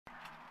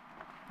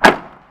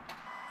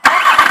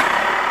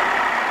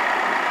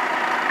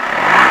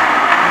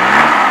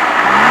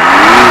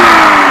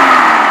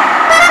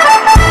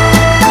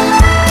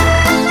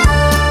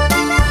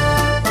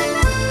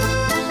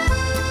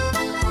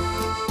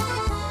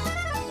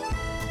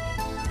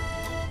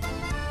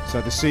So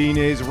the scene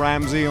is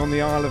Ramsey on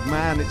the Isle of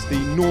Man. It's the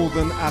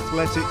Northern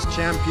Athletics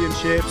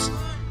Championships.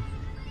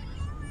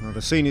 Well,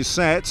 the scene is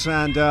set,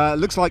 and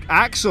looks like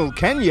Axel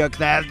Kenyuk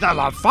there, the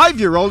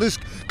 5-year-old, is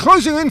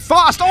closing in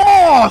fast.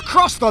 Oh,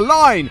 across the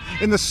line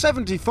in the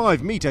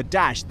 75-metre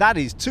dash. That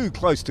is too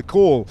close to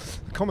call.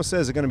 The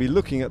commissaires are going to be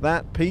looking at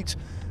that, Pete.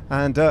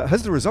 And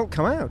has the result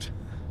come out?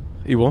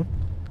 He won.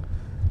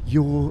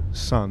 Your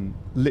son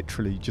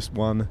literally just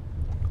won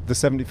the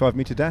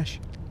 75-metre dash.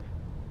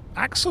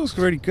 Axel's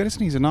really good,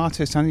 isn't he? He's an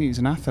artist and he's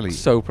an athlete.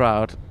 So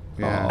proud.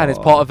 Yeah. And it's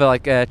part of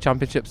the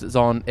championships that's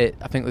on. I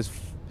think there's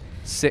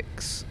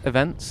 6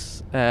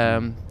 events.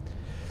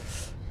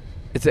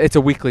 It's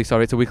a weekly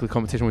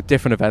competition with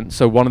different events.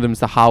 So one of them's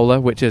the howler,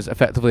 which is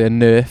effectively a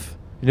Nerf.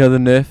 You know the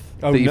Nerf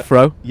that you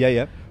throw?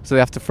 Yeah. So they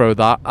have to throw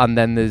that. And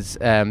then there's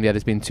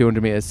been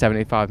 200 metres,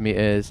 75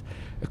 metres.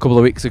 A couple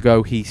of weeks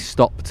ago, he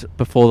stopped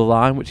before the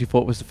line, which he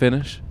thought was the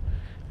finish.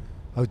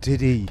 Oh,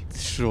 did he?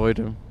 Destroyed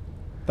him.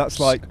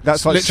 That's like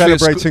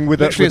celebrating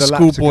with a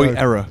schoolboy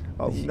error.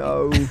 Oh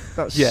no,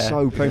 that's Yeah.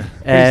 so painful.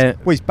 Well,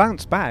 he's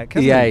bounced back,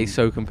 hasn't he? He's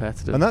so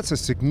competitive. And that's a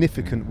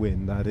significant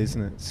win, that,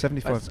 isn't it?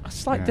 75. A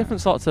slight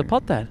different sort to the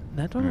pod there,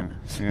 Ned, wasn't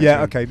it?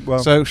 Yeah, okay, well.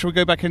 So, shall we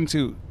go back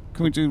into...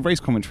 Can we do race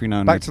commentary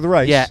now, Back Ned? to the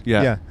race?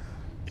 Yeah.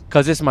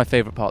 Because this is my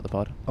favourite part of the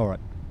pod. All right.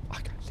 I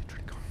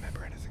literally can't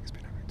remember anything that's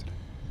been happening today.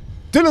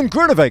 Dylan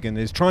Groenewegen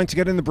is trying to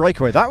get in the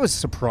breakaway. That was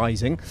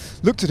surprising.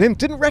 Looked at him,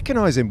 didn't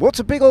recognise him. What's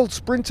a big old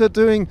sprinter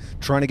doing?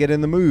 Trying to get in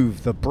the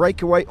move. The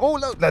breakaway. Oh,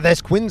 look,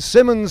 there's Quinn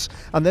Simmons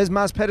and there's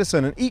Mads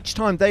Pedersen. And each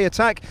time they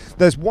attack,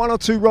 there's 1 or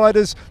 2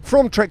 riders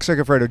from Trek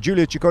Segafredo,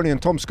 Giulia Ciccone and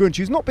Tom Skunch,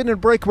 who's not been in a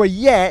breakaway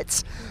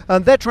yet.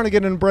 And they're trying to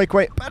get in a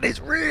breakaway. But it's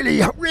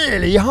really,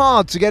 really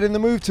hard to get in the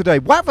move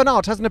today. Wout van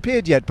Aert hasn't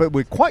appeared yet, but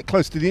we're quite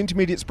close to the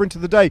intermediate sprint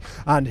of the day.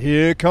 And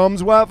here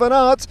comes Wout van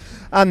Aert.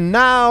 And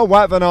now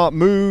Wout van Aert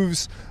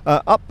moves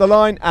up the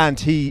line, and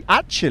he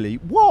actually,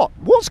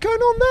 what's going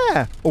on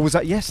there? Or was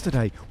that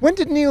yesterday? When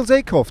did Niels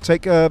Eekhoff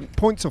take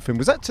points off him?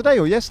 Was that today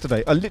or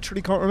yesterday? I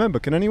literally can't remember.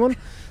 Can anyone?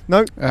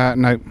 No?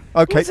 No.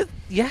 Okay. Was it?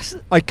 Yes.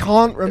 I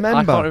can't remember.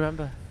 I can't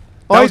remember.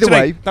 Either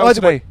way. That was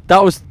today.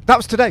 That was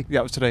today. Yeah,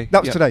 it was today.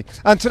 That was today.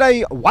 And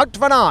today, Wout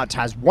van Aert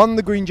has won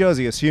the green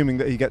jersey, assuming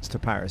that he gets to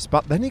Paris.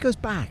 But then he goes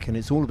back, and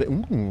it's all a bit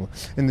in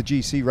the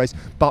GC race.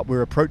 But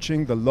we're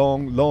approaching the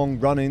long, long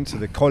run into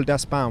the Col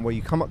d'Aspin, where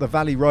you come up the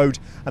valley road,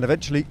 and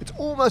eventually it's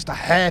almost a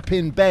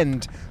hairpin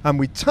bend, and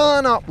we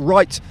turn up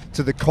right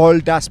to the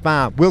Col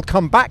d'Aspin. We'll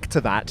come back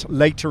to that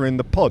later in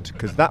the pod,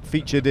 because that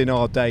featured in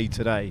our day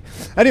today.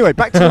 Anyway,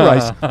 back to the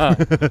race.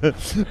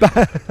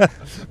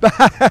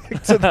 Back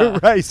to the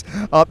race.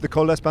 Up the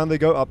Col d'Aspin they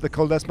go, up the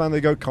Col d'Aspin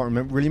they go. Can't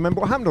really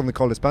remember what happened on the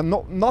Col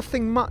d'Aspin.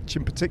 Nothing much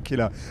in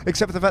particular,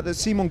 except for the fact that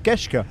Simon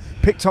Geschke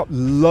picked up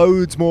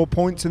loads more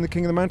points in the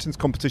King of the Mountains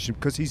competition,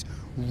 because he's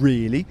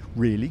really,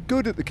 really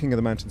good at the King of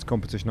the Mountains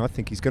competition. I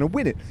think he's going to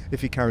win it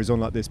if he carries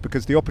on like this,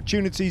 because the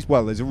opportunities,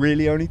 well, there's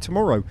really only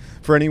tomorrow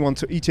for anyone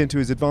to eat into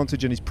his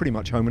advantage, and he's pretty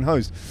much home and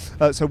hosed.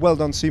 So well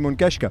done, Simon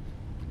Geschke.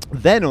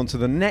 Then on to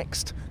the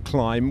next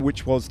climb,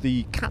 which was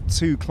the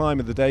Katsu climb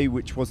of the day,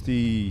 which was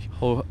the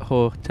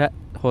Hortet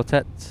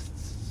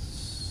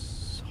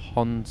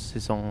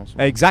Honsaison.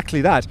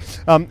 Exactly that.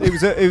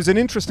 It was an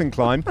interesting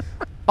climb.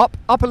 Up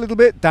a little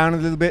bit, down a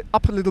little bit,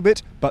 up a little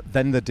bit, but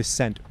then the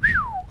descent.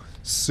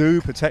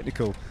 Super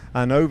technical.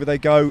 And over they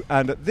go.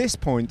 And at this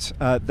point,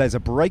 there's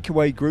a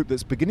breakaway group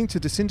that's beginning to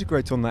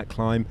disintegrate on that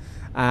climb.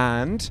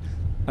 And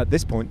at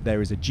this point,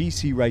 there is a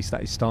GC race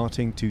that is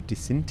starting to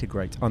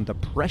disintegrate under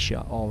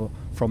pressure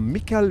from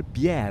Michael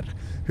Bjerg,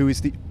 who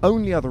is the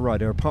only other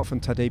rider, apart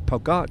from Tadej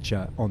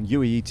Pogacar on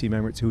UAE Team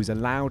Emirates, who is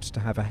allowed to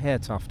have a hair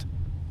tuft.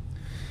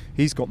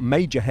 He's got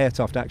major hair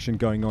tuft action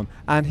going on,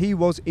 and he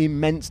was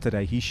immense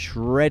today. He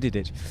shredded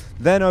it.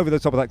 Then over the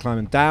top of that climb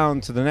and down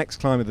to the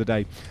next climb of the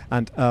day.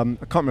 And I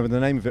can't remember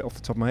the name of it off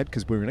the top of my head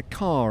because we're in a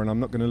car and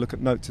I'm not going to look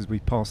at notes as we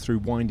pass through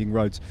winding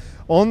roads.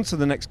 On to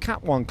the next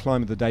Cat 1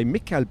 climb of the day.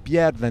 Michael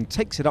Bjerg then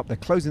takes it up. They're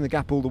closing the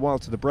gap all the while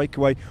to the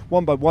breakaway.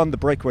 One by one, the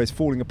breakaway is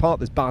falling apart.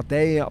 There's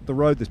Bardet up the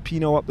road. There's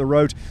Pinot up the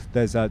road.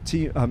 There's not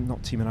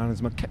Timo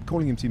Allen, I kept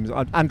calling him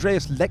Timo.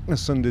 Andreas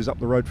Leknesund is up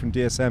the road from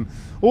DSM.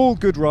 All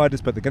good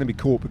riders, but they're going to be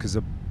caught because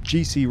the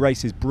GC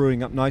race is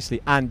brewing up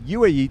nicely, and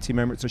UAE Team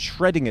Emirates are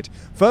shredding it.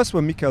 First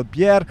one, Michael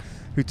Bjerg,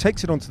 who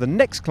takes it on to the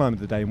next climb of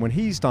the day, and when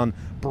he's done,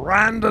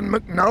 Brandon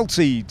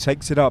McNulty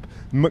takes it up.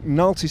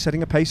 McNulty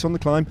setting a pace on the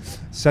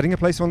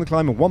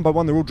climb, and one by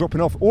one they're all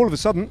dropping off. All of a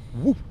sudden,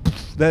 whoop,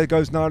 there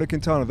goes Nairo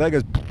Quintana, there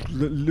goes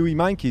Louis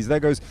Mankes,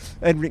 there goes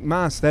Enric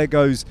Mas, there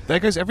goes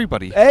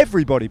everybody.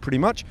 Everybody, pretty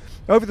much.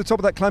 Over the top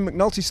of that climb,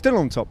 McNulty's still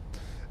on top.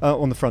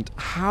 On the front.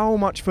 How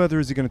much further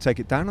is he going to take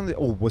it down?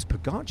 Or was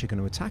Pogacar going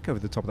to attack over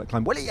the top of that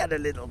climb? Well, he had a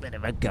little bit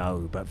of a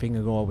go, but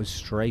Vingegaard was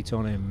straight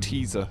on him.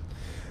 Teaser.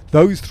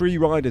 Those three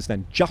riders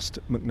then, just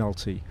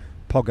McNulty,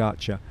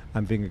 Pogacar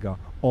and Vingegaard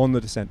on the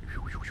descent.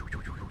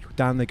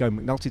 Down they go.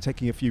 McNulty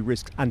taking a few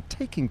risks and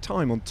taking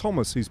time on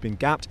Thomas, who's been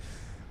gapped.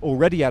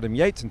 Already Adam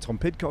Yates and Tom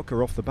Pidcock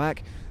are off the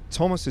back.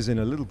 Thomas is in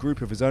a little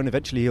group of his own.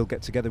 Eventually he'll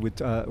get together with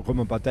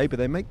Romain Bardet, but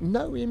they make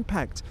no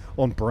impact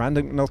on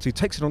Brandon McNulty, who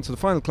takes it on to the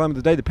final climb of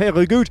the day, the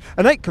Peyregout,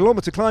 an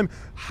 8-kilometre climb.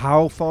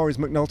 How far is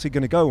McNulty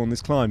going to go on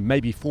this climb?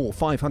 Maybe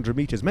 500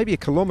 metres, maybe a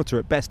kilometre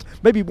at best,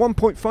 maybe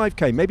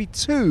 1.5k, maybe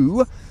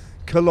 2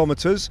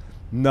 kilometres.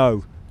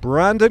 No.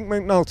 Brandon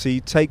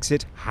McNulty takes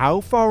it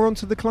how far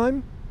onto the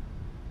climb?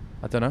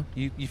 I don't know.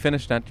 You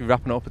finished that. You're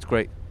wrapping it up. It's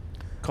great.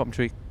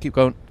 Commentary. Keep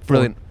going.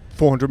 Brilliant.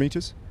 400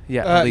 metres?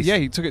 Yeah, at least. Yeah,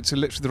 he took it to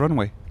literally the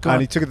runway.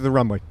 He took it to the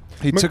runway.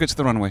 He took it to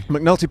the runway.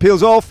 McNulty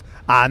peels off,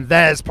 and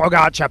there's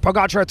Pogacar.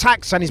 Pogacar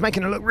attacks, and he's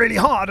making it look really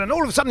hard, and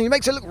all of a sudden he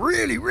makes it look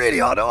really, really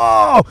hard.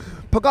 Oh!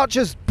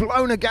 Pogacar's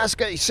blown a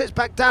gasket. He sits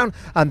back down,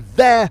 and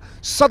there,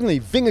 suddenly,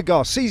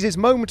 Vingegaard sees this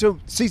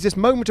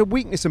moment of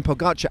weakness in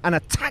Pogacar and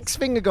attacks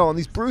Vingegaard on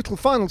these brutal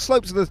final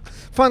slopes of the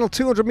final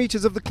 200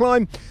 metres of the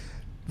climb.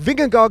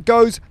 Vingegaard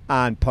goes,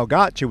 and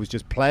Pogacar was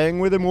just playing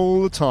with him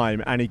all the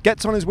time, and he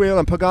gets on his wheel,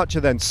 and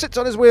Pogacar then sits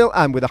on his wheel,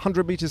 and with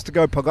 100 metres to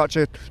go,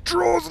 Pogacar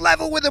draws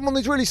level with him on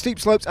these really steep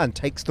slopes and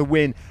takes the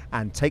win,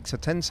 and takes a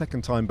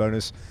 10-second time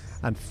bonus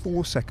and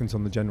 4 seconds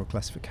on the general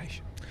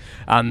classification.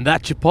 And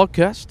that's your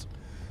podcast,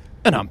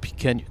 and I'm Pete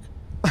Kenyon.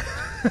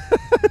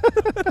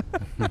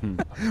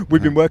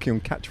 We've been working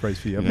on catchphrase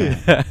for you,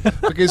 haven't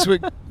we? Because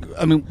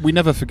we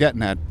never forget,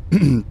 Ned.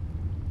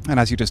 And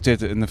as you just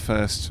did in the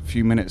first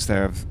few minutes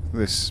there of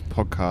this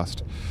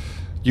podcast,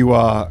 you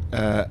are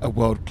a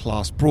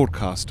world-class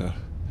broadcaster.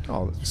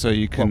 Oh, so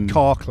you can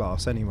car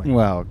class anyway.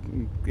 Well,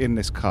 in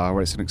this car,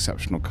 where it's an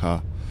exceptional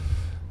car.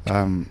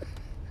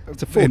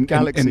 It's a Ford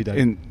Galaxy,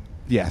 though.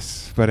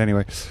 Yes, but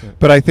anyway. Yeah.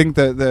 But I think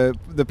that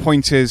the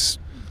point is,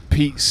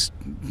 Pete's,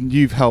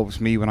 you've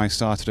helped me when I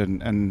started,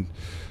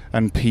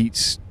 and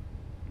Pete's,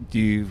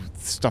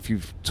 stuff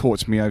you've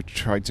taught to me, I've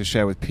tried to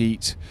share with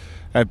Pete.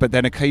 But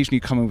then occasionally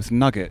you come in with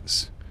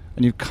nuggets,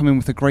 and you've come in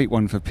with a great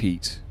one for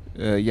Pete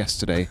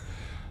yesterday,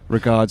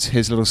 regards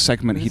his little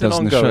segment he does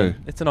in the show.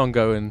 It's an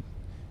ongoing.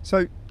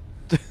 So,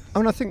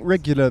 I think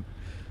regular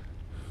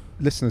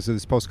listeners of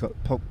this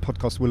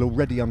podcast will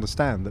already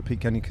understand that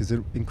Pete Kenyon is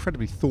an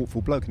incredibly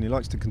thoughtful bloke, and he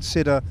likes to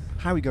consider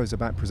how he goes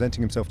about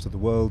presenting himself to the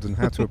world and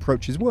how to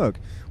approach his work,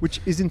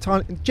 which is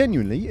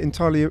genuinely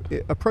entirely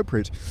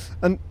appropriate.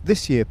 And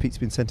this year, Pete's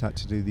been sent out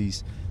to do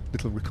these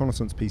little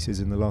reconnaissance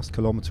pieces in the last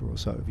kilometre or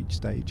so of each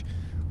stage,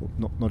 or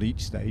not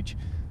each stage,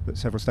 but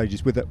several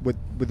stages, with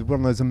one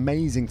of those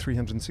amazing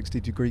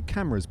 360-degree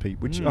cameras, Pete,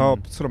 which are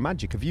sort of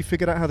magic. Have you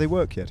figured out how they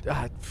work yet?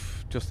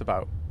 Just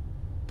about,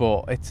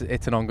 but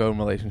it's an ongoing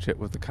relationship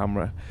with the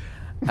camera,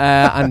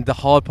 and the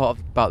hard part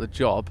about the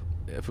job,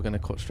 if we're going to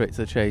cut straight to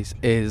the chase,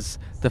 is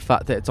the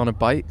fact that it's on a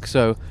bike.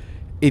 So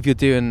if you're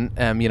doing,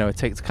 a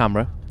take to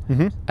camera,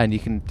 and you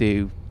can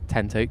do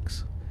 10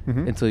 takes.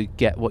 Until you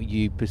get what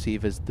you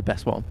perceive as the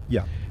best one.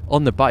 Yeah.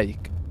 On the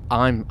bike,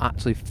 I'm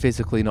actually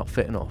physically not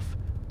fit enough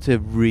to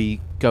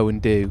go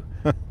and do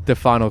the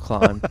final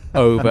climb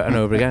over and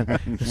over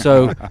again.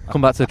 So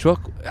come back to the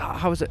truck.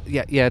 How was it?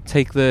 Yeah.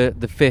 Take the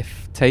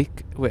fifth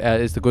take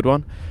is the good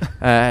one.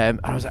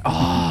 And I was like,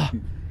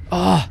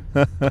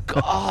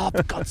 God,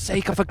 for God's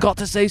sake, I forgot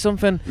to say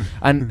something.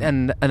 And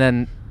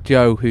then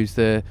Joe, who's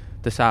the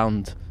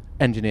sound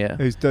engineer,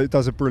 who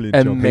does a brilliant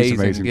job.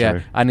 Amazing, yeah.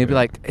 Joe. And he'll be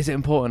like, "Is it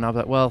important?" I'll be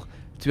like, "Well,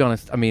 to be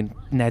honest, I mean,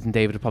 Ned and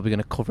David are probably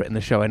going to cover it in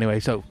the show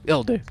anyway, so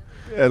it'll do."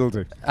 It'll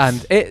do.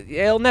 And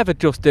it'll never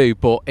just do,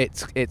 but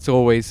it's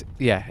always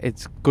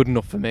it's good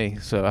enough for me.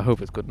 So I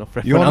hope it's good enough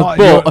for everyone else.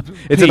 But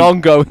it's an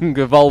ongoing,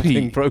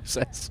 evolving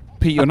process.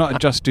 Pete, you're not a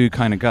just do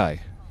kind of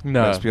guy.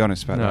 No, let's be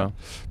honest about that.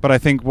 But I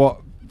think what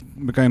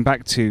we're going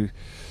back to.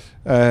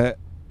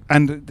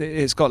 And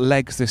it's got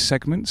legs, this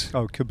segment.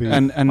 Oh, could be.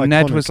 And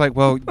Ned was like,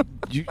 "Well,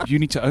 you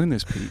need to own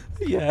this, Pete."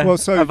 Yeah. Well,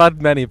 so I've had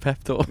many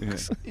pep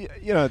talks.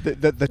 Yeah.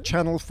 The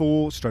Channel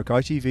 4 /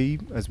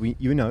 ITV, as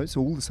it's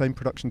all the same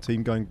production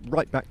team going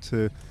right back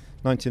to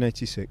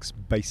 1986,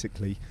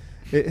 basically.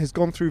 It has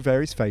gone through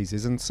various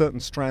phases, and certain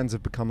strands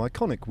have become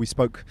iconic. We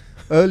spoke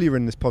earlier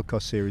in this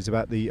podcast series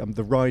about the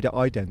rider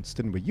idents,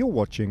 didn't we? You're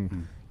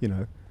watching,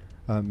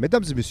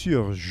 Mesdames et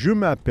messieurs, je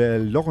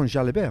m'appelle Laurent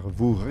Jalabert.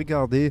 Vous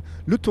regardez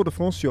le Tour de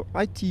France sur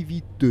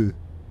ITV2.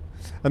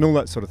 And all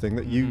that sort of thing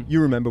that you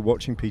remember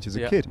watching Pete as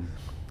a kid.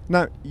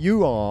 Now,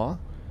 you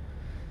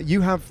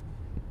have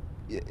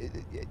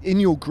in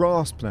your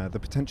grasp now the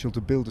potential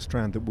to build a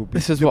strand that will be.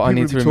 This is what I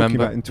need to remember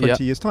about in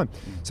 20 years' time.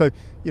 So,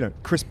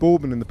 Chris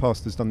Boardman in the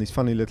past has done these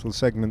funny little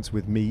segments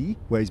with me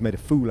where he's made a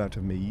fool out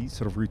of me,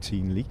 sort of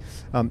routinely.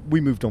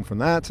 We moved on from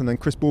that, and then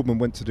Chris Boardman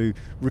went to do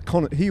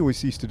he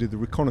always used to do the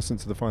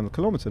reconnaissance of the final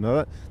kilometre.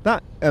 Now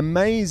that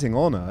amazing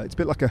honour, it's a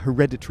bit like a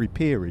hereditary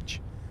peerage,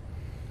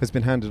 has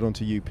been handed on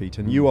to you, Pete,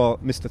 and you are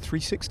Mr.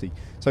 360.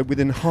 So with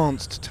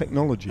enhanced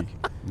technology.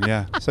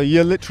 Yeah. So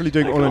you're literally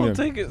doing it all on your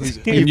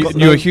own.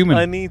 You're a human.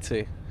 I need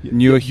to.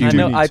 Newer human.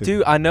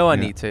 I know I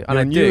need to. And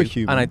I do.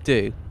 Human. And I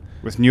do.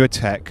 With newer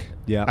tech.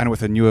 Yeah. And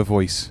with a newer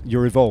voice.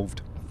 You're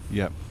evolved.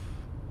 Yeah.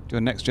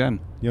 Your next gen.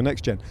 Your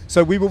next gen.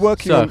 So we were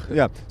working on.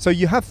 Yeah. So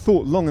you have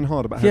thought long and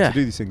hard about how to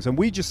do these things, and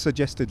we just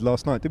suggested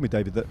last night, didn't we,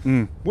 David,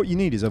 that what you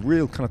need is a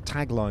real kind of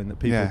tagline that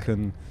people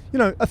can,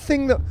 a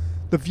thing that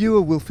the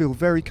viewer will feel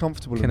very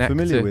comfortable and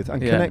familiar with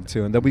and connect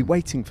to, and they'll be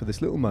waiting for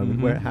this little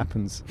moment where it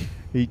happens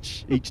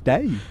each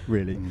day,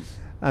 really.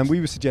 And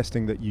we were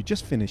suggesting that you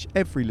just finish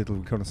every little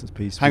reconnaissance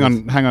piece. Hang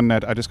on,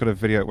 Ned. I just got a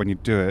video when you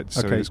do it,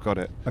 so he's got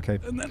it. Okay.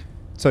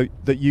 So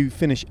that you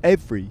finish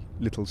every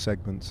little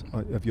segment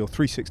of your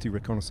 360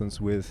 reconnaissance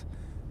with.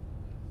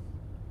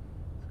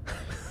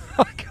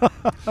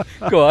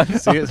 Go on.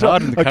 See, it's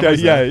hard in the camera.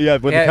 Okay, yeah.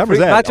 When the camera's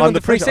there, imagine on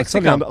the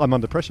 360 I'm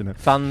under pressure now.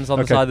 Fans on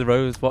the side of the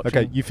road watching.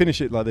 Okay, you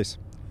finish it like this.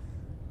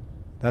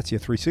 That's your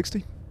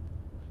 360.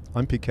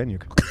 I'm Pete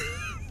Kenyuk.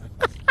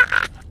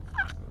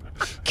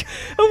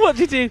 And what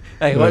do you do?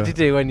 Hey, what do you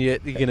do when you're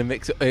going to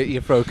mix up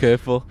your pro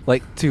curveball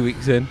like 2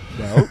 weeks in?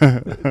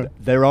 Well,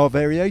 there are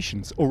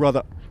variations, or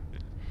rather,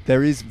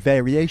 there is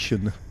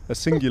variation, a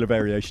singular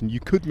variation. You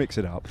could mix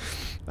it up,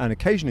 and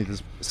occasionally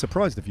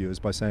surprise the viewers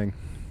by saying,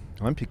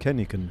 I'm Pete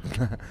Kenyuk, and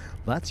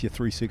that's your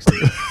 360.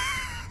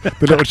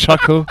 The little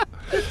chuckle.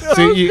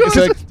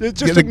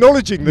 Just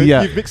acknowledging that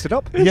you've mixed it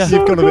up. Yeah.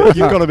 You've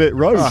gone a bit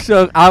rogue.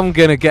 So I'm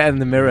going to get in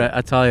the mirror,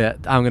 I tell you,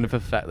 I'm going to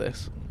perfect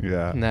this.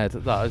 Yeah. Ned,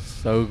 that is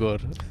so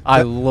good.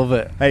 I love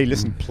it. Hey,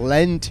 listen,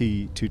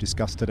 plenty to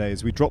discuss today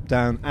as we drop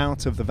down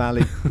out of the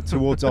valley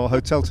towards our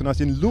hotel tonight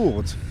in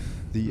Lourdes,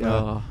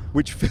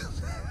 which Phil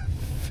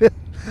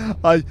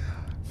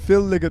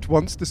Liggett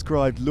once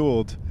described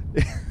Lourdes.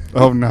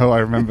 Oh no, I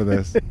remember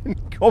this. In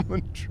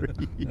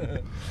commentary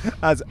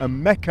as a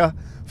Mecca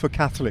for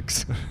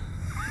Catholics.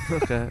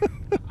 Okay.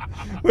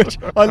 Which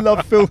I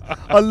love Phil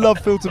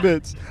to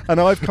bits, and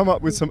I've come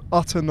up with some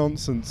utter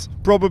nonsense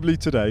probably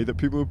today that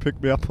people will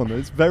pick me up on.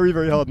 It's very,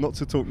 very hard not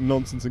to talk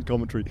nonsense in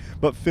commentary,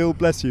 but Phil,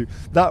 bless you,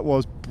 that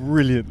was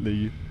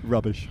brilliantly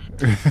rubbish.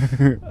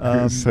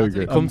 So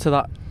good. Come to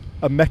that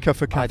a Mecca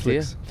for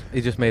Catholics. Idea.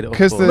 He just made it up.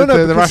 Because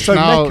the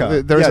rationale,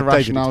 so there is a David,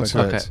 rationale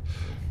to it.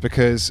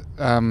 Because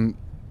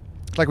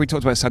like we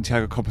talked about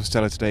Santiago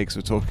Compostela today, because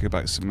we're talking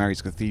about St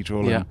Mary's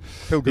Cathedral, and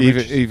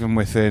even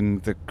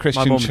within the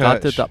Christian church. My mum and dad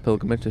did church. that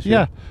pilgrimage this Yeah,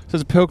 year. so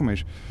it's a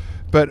pilgrimage.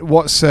 But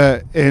what's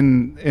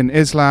in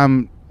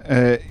Islam,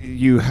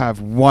 you have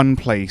one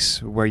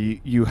place where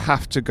you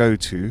have to go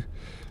to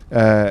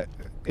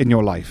in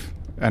your life,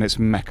 and it's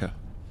Mecca.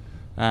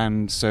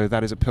 And so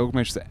that is a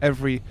pilgrimage that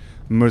every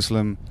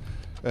Muslim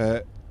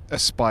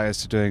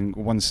aspires to doing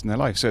once in their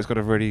life. So it's got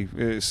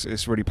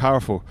it's really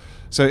powerful.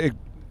 So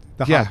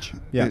Hajj.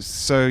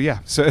 So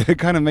it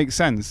kind of makes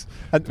sense.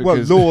 And, well,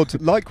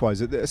 Lord, likewise,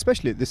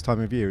 especially at this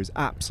time of year, is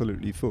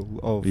absolutely full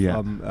of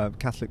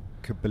Catholic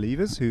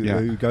believers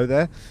who go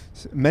there.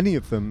 Many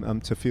of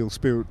them to feel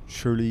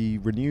spiritually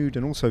renewed,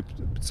 and also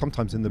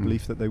sometimes in the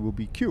belief that they will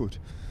be cured.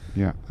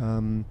 Yeah.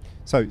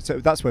 So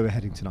that's where we're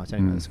heading tonight.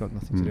 Anyway, it's got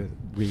nothing to do with it,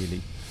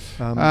 really.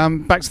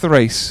 Back to the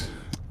race.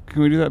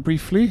 Can we do that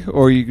briefly,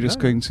 or are you just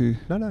going to?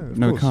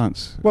 No, we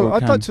can't. Well,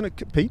 I'd like to know,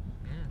 Pete.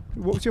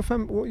 What was your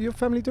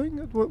family doing?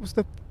 What was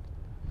the?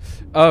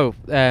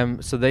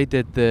 So they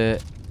did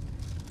the.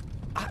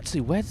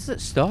 Actually, where does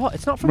it start?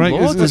 It's not from right,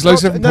 Lourdes. There's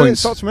loads of points. No, it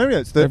starts from area.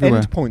 It's the everywhere.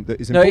 end point that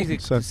is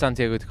important. No,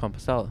 Santiago de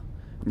Compostela.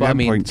 But The I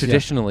mean, points,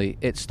 traditionally,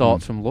 it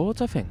starts from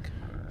Lourdes, I think.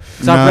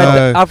 No.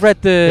 I've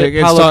read the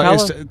Palo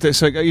Calo.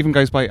 So it even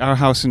goes by our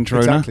house in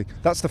Girona. Exactly.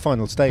 That's the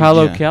final stage.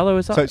 Palo Calo,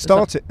 is that? So it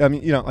started. I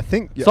mean, I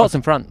think it starts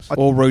in France.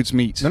 All roads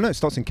meet. No, it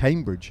starts in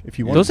Cambridge. If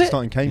you want Does to it?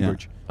 start in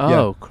Cambridge.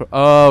 Oh,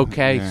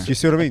 okay. Yeah. Do you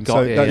see what I mean?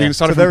 Got it, You can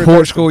start it from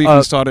Portugal. You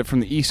can start it from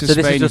the east of so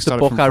Spain. this is just you the start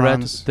it book from I read,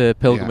 France. The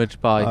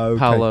Pilgrimage by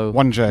Paolo.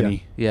 One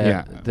journey.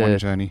 One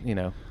journey. You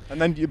know. And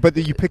then, you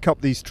pick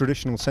up these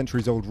traditional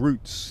centuries-old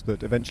routes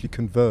that eventually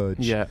converge.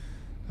 Yeah.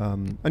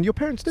 And your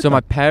parents did So that?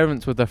 my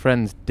parents with their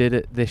friends did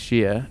it this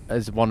year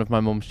as one of my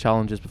mum's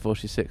challenges before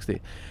she's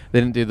 60. They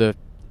didn't do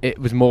it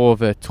was more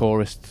of a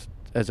tourist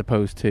as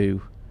opposed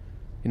to,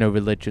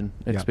 religion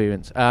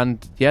experience.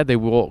 And they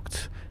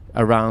walked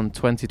around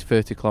 20 to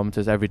 30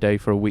 kilometres every day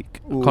for a week.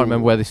 I can't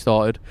remember where they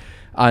started.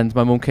 And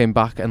my mum came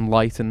back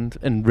enlightened,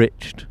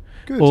 enriched.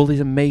 Good. All these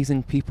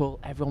amazing people.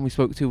 Everyone we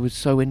spoke to was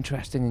so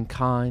interesting and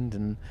kind.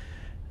 And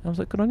I was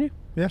like, good on you.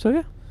 Yeah.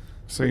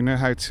 So you know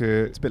how to...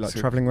 It's a bit like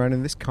travelling around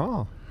in this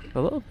car. A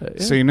little bit,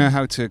 yeah. So you know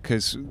how to...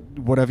 Because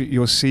whatever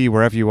you'll see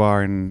wherever you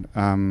are in...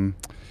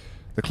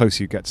 the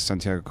closer you get to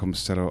Santiago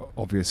Compostela,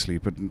 obviously,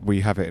 but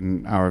we have it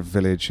in our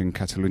village in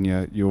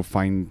Catalonia. You'll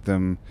find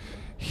them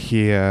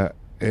here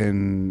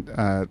in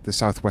the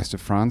southwest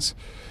of France.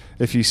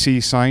 If you see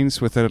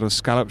signs with a little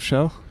scallop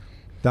shell...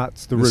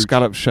 That's the route. route.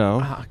 Scallop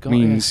shell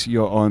means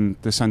you're on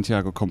the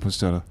Santiago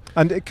Compostela.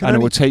 And it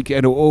will take you,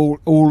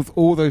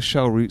 all those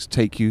shell routes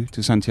take you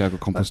to Santiago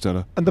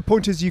Compostela. And the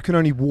point is, you can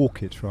only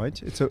walk it,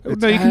 right?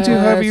 No, you can do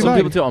however you some like.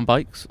 people do it on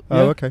bikes.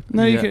 Oh, okay.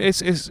 No, you can,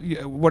 it's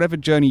whatever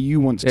journey you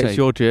want to take. It's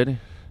your journey.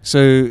 So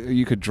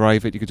you could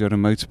drive it, you could do it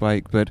on a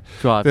motorbike, but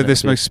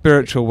this most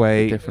spiritual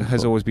way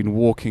has always been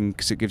walking,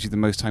 because it gives you the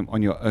most time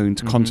on your own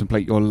to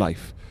contemplate your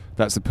life.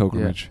 That's the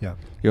pilgrimage. Yeah.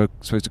 You're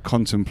supposed to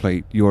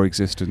contemplate your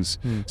existence.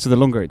 Mm. So the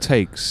longer it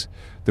takes,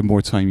 the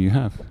more time you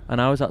have. And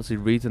I was actually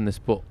reading this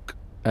book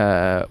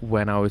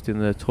when I was doing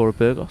the Tour of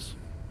Burgos,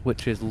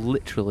 which is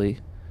literally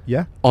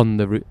Yeah. on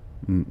the route.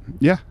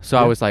 Yeah. So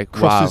I was like,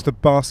 Crosses wow. the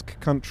Basque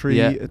country.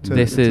 Yeah, to-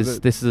 this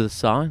into is a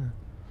sign.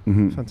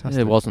 Mm-hmm.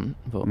 fantastic. It wasn't,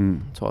 but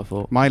Mm. that's what I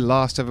thought. My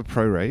last ever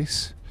pro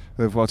race,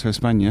 the Vuelta a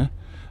España,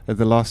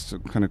 the last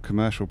kind of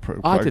commercial pro.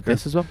 I did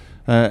this as well.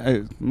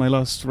 My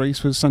last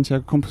race was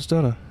Santiago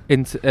Compostela.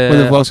 Into, Well,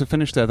 the Vuelta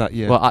finished there that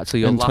year. well, actually,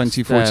 your in last,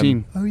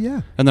 2014. Oh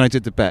yeah. And then I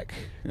did the Beck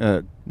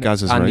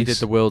Gazza's and race. you did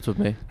the Worlds with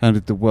me. And I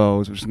did the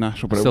Worlds, which was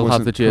national, but Still it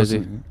have wasn't the jersey.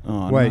 wasn't-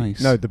 Oh, Wait,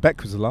 nice. no, the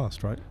Beck was the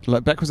last, right?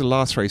 Like Beck was the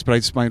last race,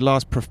 but my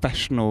last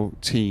professional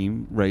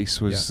team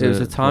race was. It was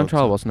a time Vuelta.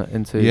 trial, wasn't it?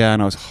 Into Yeah,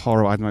 and I was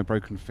horrible. I had my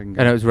broken finger.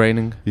 and it was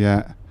raining.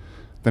 Yeah.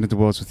 Then did the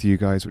Worlds with you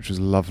guys, which was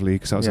lovely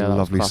because that was Yeah, a that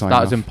lovely class. sign.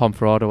 That was in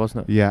Ponferrada,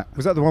 wasn't it? Yeah.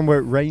 Was that the one where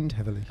it rained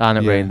heavily? And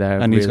it Yeah. rained there.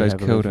 And these really guys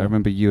heavily killed it. as I well.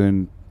 remember you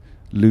and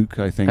Luke,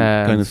 I think,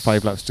 going with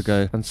 5 laps to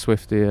go. And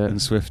Swifty.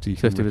 And Swifty.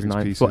 Swifty was ripping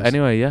to ninth. But pieces.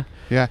 anyway, yeah.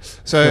 Yeah. So,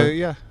 So-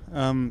 yeah. So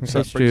that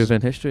History brings-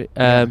 within history.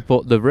 Yeah.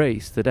 But the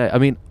race today, I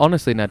mean,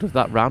 honestly, Ned, with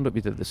that roundup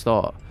you did at the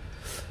start,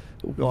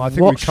 Well, I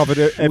think we covered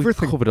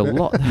everything. We covered a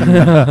lot.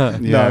 Yeah.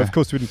 No, of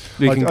course we didn't.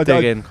 We can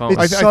dig in, can't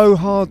we? It's so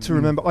hard to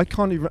remember. I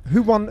can't even.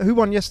 Who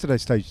won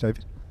yesterday's stage,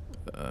 David?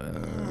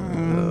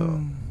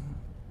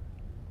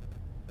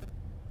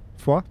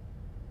 Foy?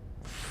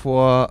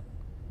 For.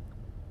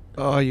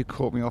 Oh, you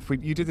caught me off.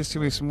 You did this to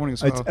me this morning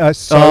as well.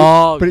 It's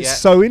Oh, it's yeah.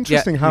 so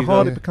interesting how Hugo.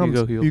 hard it becomes.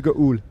 Hugo. Hugo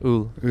Ul.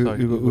 Ooh,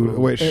 sorry.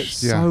 Which,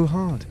 It's yeah. so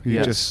hard. You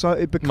Yeah. just. So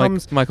it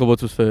becomes Michael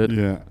Woods was third.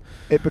 Yeah.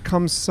 it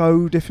becomes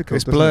so difficult.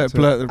 It's doesn't blurred. it, to-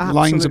 Blurred. The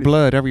lines are Absolutely.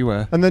 blurred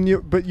everywhere. And then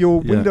your Yeah.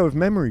 window of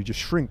memory just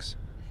shrinks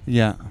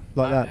Yeah.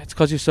 like that. It's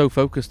because you're so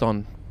focused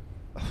on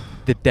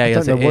the day I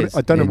as don't it know what is.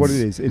 I don't know what it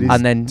It's- is. It is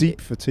and then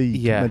deep fatigue,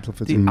 Yeah, mental deep-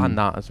 fatigue. and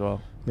that as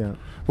well. Yeah.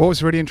 What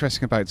was really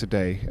interesting about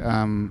today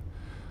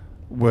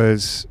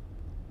was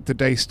the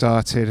day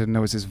started and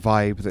there was this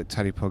vibe that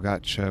Tadej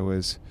Pogačar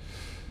was.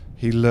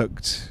 He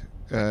looked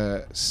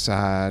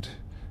sad.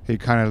 He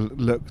kind of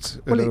looked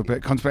a little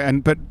bit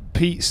contemplating. But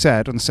Pete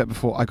said on the set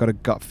before, "I got a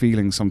gut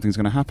feeling something's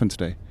going to happen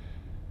today,"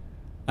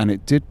 and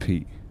it did.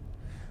 Pete.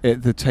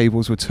 The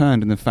tables were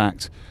turned in the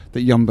fact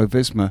that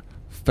Jumbo-Visma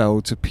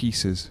fell to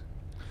pieces,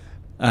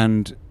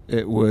 and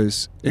it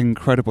was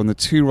incredible. And the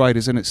 2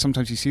 riders in it.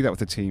 Sometimes you see that with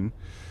the team.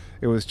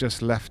 It was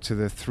just left to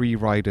the 3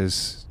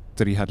 riders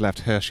that he had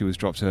left. Hershey was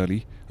dropped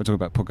early. We're talking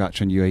about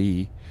Pogačar and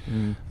UAE.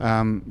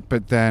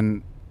 But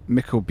then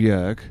Mikkel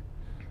Bjerg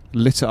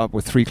lit it up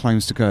with 3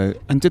 climbs to go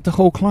and did the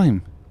whole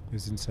climb. It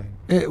was insane.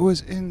 It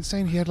was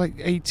insane. He had like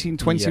 18,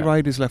 20 Yeah.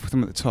 riders left with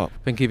him at the top.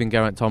 I think even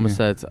Geraint Thomas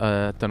Yeah. said,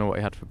 "I don't know what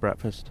he had for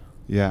breakfast."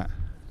 Yeah.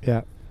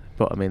 Yeah.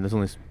 But I mean, there's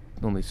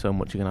only so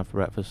much you can have for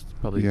breakfast.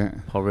 Probably Yeah.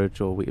 porridge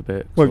or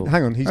Weetabix. Well, or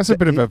hang on. That's a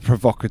bit of a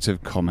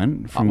provocative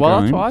comment from well,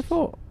 that's Geraint. what I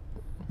thought.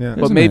 Yeah.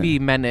 But Isn't maybe it? he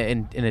meant it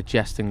in a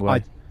jesting way.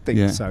 I think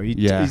Yeah. so.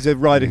 Yeah. He's a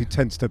rider who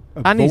tends to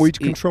And he's- avoid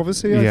he-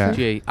 controversy. I Yeah. think.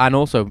 Gee, and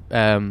also,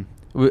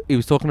 he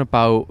was talking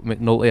about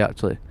McNulty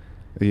actually,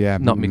 Yeah.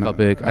 not Mikkel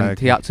Bjerg, and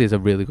he actually is a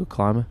really good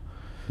climber.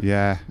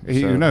 Yeah. So-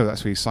 You know,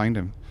 that's why he signed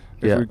him.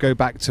 If Yeah. we go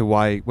back to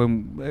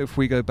if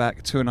we go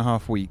back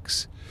 2.5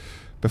 weeks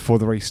before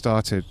the race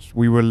started,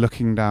 we were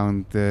looking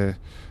down the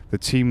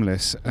team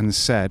list and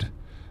said,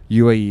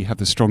 UAE have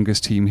the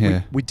strongest team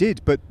here. We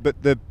did, but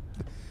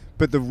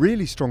the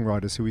really strong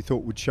riders who we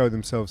thought would show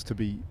themselves to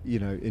be,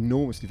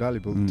 enormously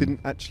valuable, didn't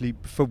actually,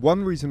 for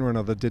one reason or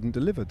another, didn't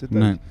deliver, did they?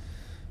 No.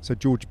 So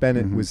George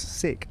Bennett Mhm. was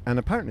sick, and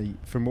apparently,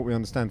 from what we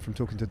understand from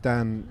talking to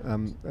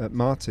Dan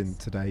Martin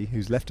today,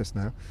 who's left us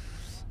now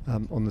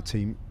on the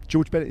team,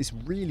 George Bennett is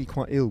really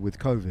quite ill with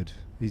COVID.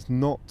 He's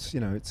not,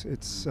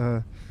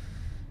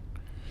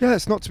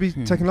 it's not to be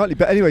taken lightly.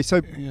 But anyway,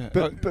 so Yeah.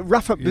 but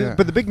Rafa, yeah.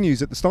 but the big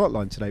news at the start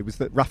line today was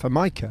that Rafa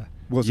Majka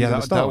wasn't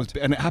going to start. that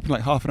was, and it happened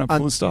like half an hour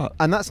before the start.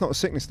 And that's not a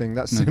sickness thing.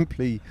 That's No.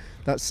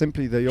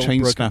 simply the old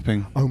Chain broken-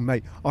 snapping. Oh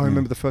mate, I Yeah.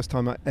 remember the first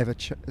time I ever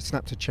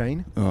snapped a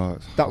chain. Oh,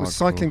 it's That was hardcore.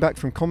 cycling back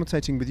from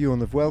commentating with you on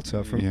the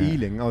Vuelta from Yeah.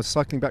 Ealing. I was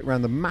cycling back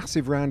around the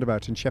massive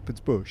roundabout in Shepherd's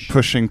Bush.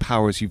 Pushing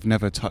powers you've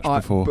never touched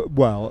before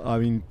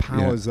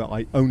Powers that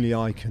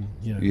I can,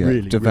 Yeah,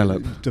 really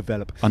develop.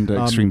 develop under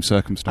Um, extreme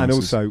circumstances.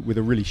 and also with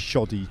a really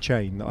shoddy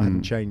chain that I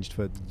hadn't changed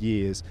for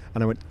years.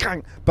 And I went,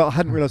 gang! But I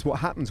hadn't realised what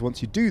happens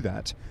once you do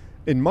that.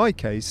 In my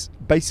case,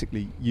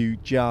 basically, you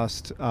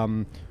just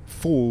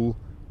fall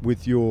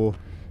with your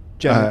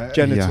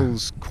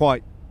genitals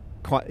quite.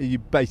 You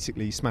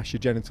basically smash your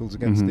genitals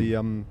against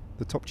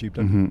the top tube,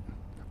 don't you?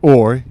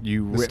 Or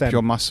you The rip stem.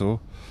 your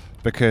muscle,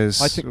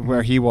 because I think-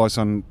 where he was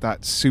on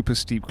that super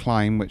steep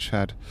climb, which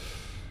had,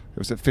 it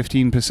was at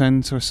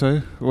 15% or so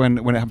when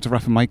it happened to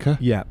Rafa Majka.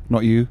 Yeah.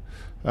 Not you.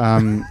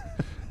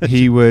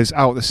 He was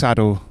out the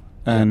saddle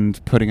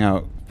and putting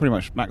out pretty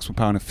much maximal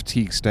power in a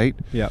fatigue state.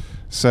 Yeah.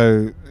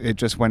 So it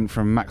just went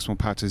from maximal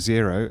power to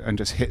 0 and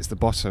just hits the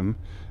bottom,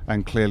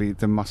 and clearly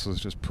the muscles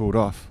just pulled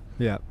off.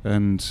 Yeah.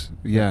 And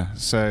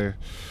so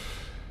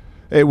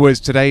It was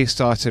today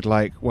started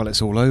like, well,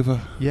 it's all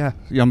over. Yeah.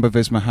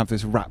 Jumbo-Visma have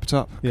this wrapped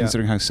up, Yeah.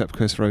 considering how Sepp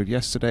Kuss rode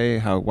yesterday,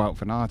 how Wout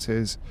van Aert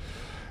is.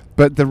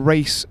 But the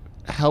race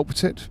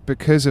helped it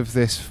because of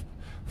this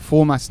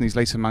format in these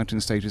later mountain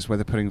stages where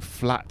they're putting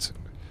flat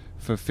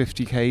for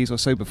 50 Ks or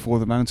so before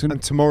the mountain.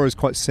 And tomorrow's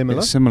quite similar.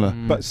 It's similar.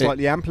 But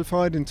slightly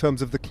amplified in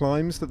terms of the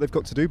climbs that they've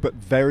got to do, but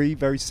very,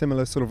 very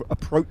similar sort of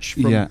approach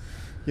from,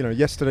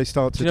 yesterday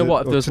started Do you know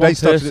what? If there was today one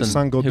started at person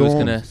Saint who was Gaudon,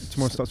 gonna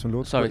tomorrow starts from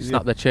Lord.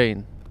 snap their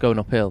chain going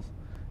uphill,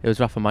 it was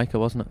Rafa Maika,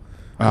 wasn't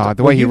it?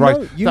 The way he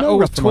rides, you that know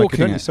always Rafa Maika, talking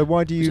don't you? it. So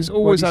why do you? Just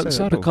always why out do you the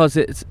say that? saddle. Because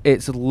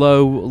it's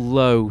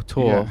low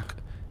torque, Yeah.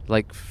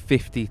 like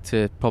 50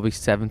 to probably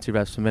 70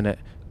 revs per minute,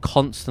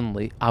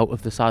 constantly out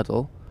of the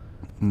saddle.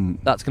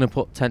 That's going to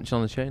put tension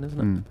on the chain, isn't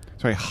it?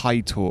 It's very high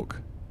torque.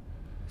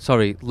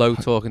 Sorry, low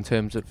torque in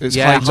terms of It's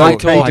high high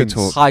torque,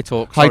 cadence. high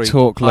torque, High sorry.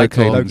 torque, low High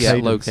torque, cadence. yeah, Low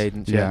low cadence.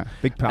 cadence, Yeah.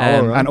 Big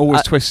power, right? And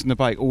always twisting the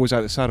bike, always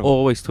out the saddle.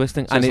 always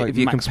twisting. So And it's like if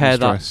you maximum compare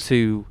that stress.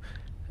 to,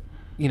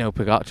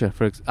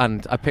 Pogacar,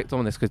 and I picked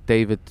on this because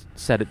David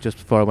said it just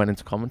before I went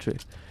into commentary,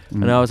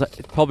 and I was like,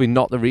 it's probably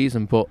not the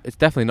reason, but it's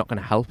definitely not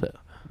going to help it.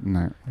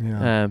 No.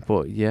 Yeah.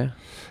 But yeah,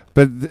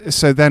 But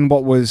so then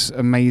what was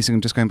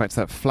amazing, just going back to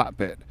that flat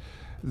bit,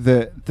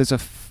 there's a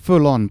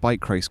full-on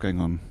bike race going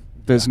on.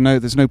 There's no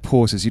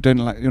pauses. You're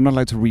not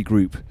allowed to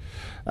regroup.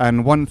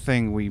 And one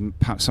thing we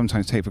perhaps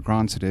sometimes take for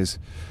granted is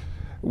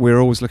we're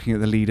always looking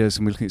at the leaders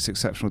and we're looking at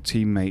exceptional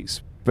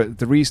teammates. But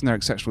the reason they're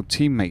exceptional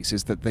teammates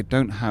is that they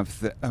don't have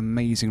the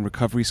amazing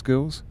recovery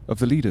skills of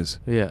the leaders.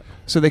 yeah.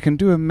 So they can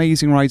do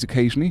amazing rides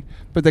occasionally,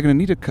 but they're going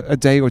to need a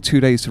day or 2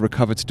 days to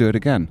recover to do it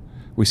again.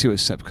 We see it with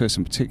Sepp Kuss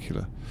in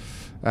particular.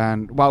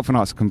 And Wout van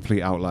Aert's a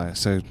complete outlier,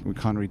 so we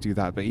can't really do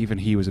that. But even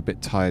he was a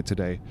bit tired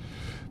today.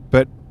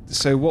 But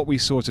so what we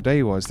saw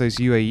today was those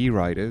UAE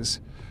riders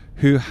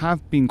who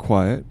have been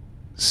quiet,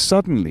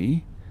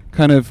 suddenly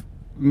kind of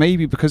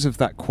maybe because of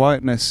that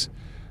quietness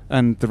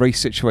and the race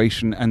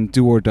situation and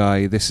do or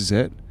die, this is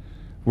it,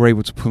 were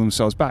able to pull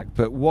themselves back.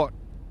 But what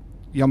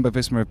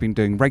Jumbo-Visma have been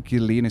doing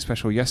regularly, and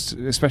especially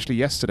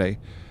yesterday,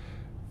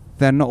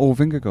 they're not all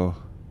Vingegaard.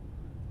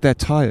 They're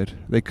tired.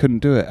 They couldn't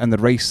do it, and the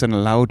race then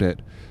allowed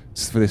it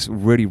for this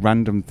really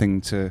random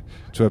thing to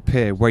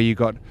appear, where you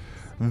got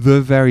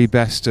the very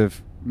best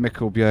of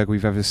Mikkel Bjerg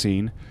we've ever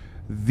seen,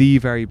 the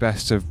very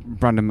best of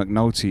Brandon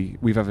McNulty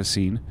we've ever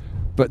seen,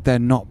 but they're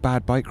not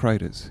bad bike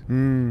riders.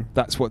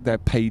 That's what they're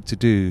paid to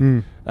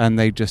do, and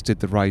they just did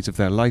the rides of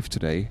their life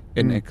today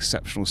in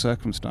exceptional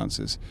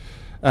circumstances.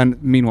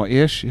 And meanwhile,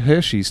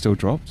 Hirschi still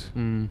dropped,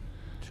 True.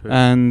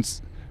 and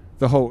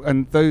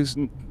those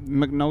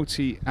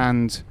McNulty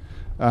and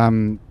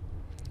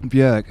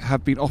Bjerg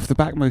have been off the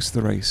back most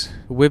of the race.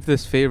 With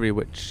this theory,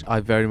 which I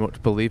very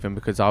much believe in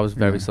because I was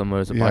very similar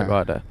as a bike Yeah.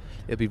 rider,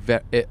 it'll be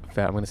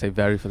I'm going to say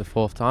very for the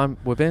fourth time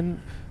within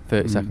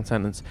 30-second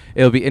sentence.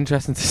 It'll be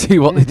interesting to see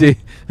what they do.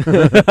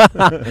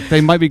 They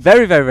might be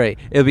Very, very, very.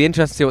 It'll be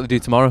interesting to see what they do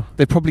tomorrow.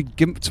 They probably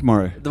gimp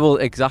tomorrow, Well,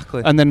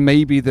 exactly. and then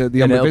maybe the and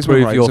it'll Jumbo-Visma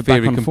prove riders your are back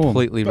theory on form.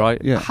 completely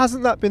right. Yeah.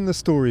 Hasn't that been the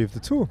story of the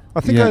tour? I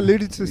think Yeah. I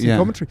alluded to this Yeah. in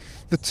commentary.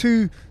 The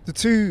two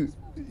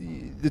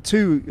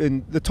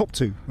in the top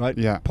two, right?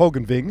 Yeah. Pog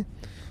and Ving.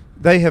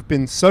 They have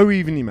been so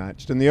evenly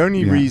matched, and the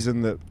only Yeah.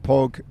 reason that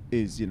Pog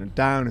is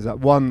down is that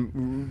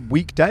one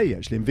weak day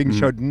actually, and Ving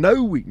showed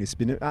no weakness,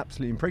 been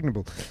absolutely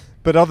impregnable.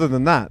 But other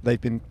than that, they've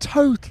been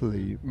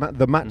totally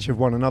the match of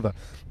one another.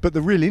 But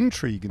the real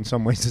intrigue, in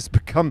some ways, has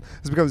become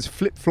this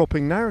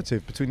flip-flopping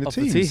narrative between the Of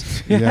the teams.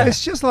 teams. Yeah.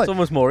 It's just like It's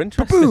almost more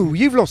interesting. Boo,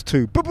 you've lost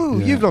two. Boo,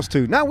 Yeah. you've lost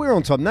two. Now we're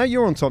on top. Now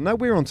you're on top. Now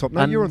we're on top.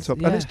 Now And you're on top.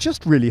 yeah. And it's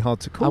just really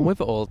hard to call. And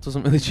with it all, it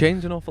doesn't really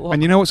change an awful lot.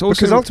 And you know what's also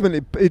because ultimately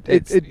it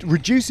It's-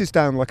 reduces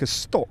down like a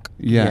stock,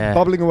 yeah.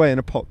 bubbling away in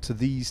a pot to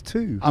these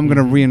two. I'm going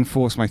to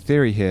reinforce my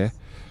theory here.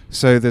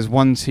 So there's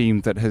one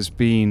team that has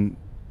been,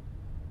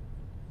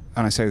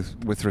 and I say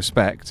with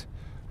respect,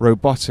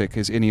 robotic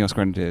as Ineos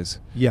Grenadiers.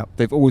 Yeah.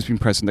 They've always been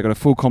present. They've got a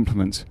full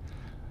complement,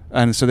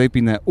 and so they've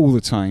been there all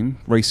the time,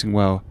 racing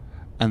well,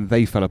 and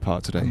they fell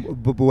apart today.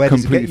 But where does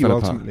it Completely get you fell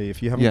apart. ultimately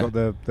if you haven't Yeah.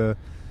 got the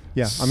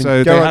yeah? I mean,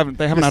 so Geraint-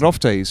 they haven't had off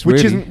days,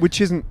 which really.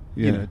 isn't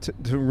Yeah.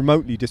 to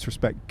remotely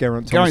disrespect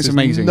Geraint Thomas. Geraint's is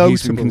amazing. Notable,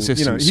 He's been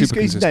consistent, he's super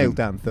nailed consistent.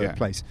 down third Yeah.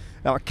 place.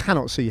 I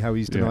cannot see how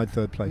he's denied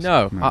third place.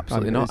 No, No.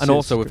 absolutely I mean, not. it's And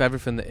also, just- with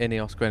everything that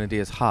Ineos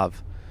Grenadiers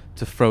have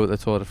to throw at the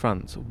Tour de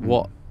France,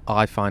 what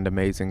I find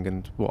amazing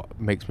and what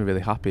makes me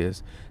really happy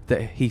is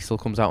that he still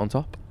comes out on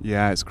top.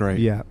 Yeah, it's great.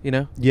 Yeah. You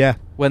know, Yeah.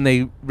 when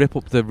they rip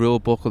up the rule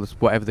book or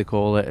whatever they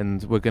call it,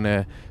 and we're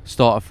gonna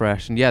start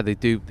afresh. And yeah, they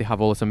do. They have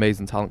all this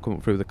amazing talent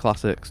coming through the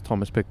classics,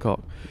 Thomas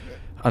Pidcock,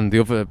 and the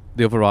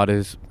other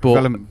riders. But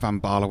Velleman Van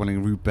Baarle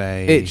winning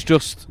Roubaix.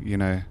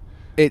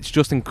 it's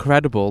just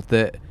incredible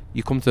that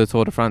you come to the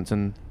Tour de France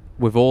and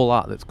with all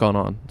that's gone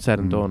on, said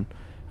and done,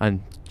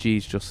 and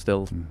G's just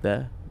still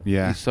there.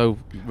 Yeah. He's so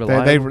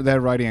reliable. They're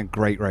riding a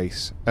great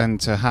race, and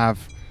to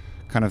have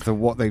kind of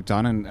what they've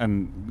done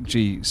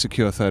and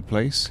secure third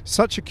place.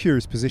 Such a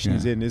curious position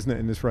he's in, isn't it,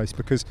 in this race?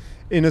 Because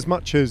in as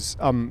much as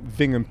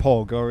Ving and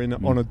Pog are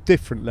on a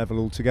different level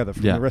altogether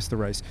from the rest of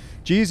the race,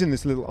 G is in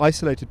this little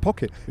isolated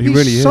pocket. He He's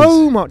really is.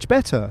 So much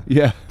better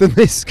than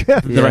this guy.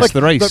 The rest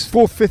of the race. Like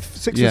 4th,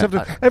 5th, 6th,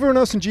 7th. Everyone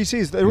else in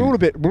GC, they're all a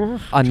bit...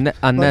 And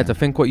Ned, I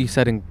think what you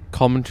said in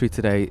commentary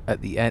today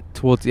at the end,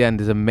 towards the end,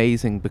 is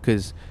amazing,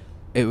 because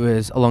it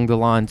was along the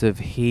lines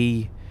of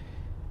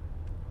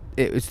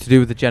it was to do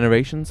with the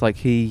generations, like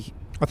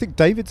I think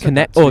David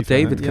connects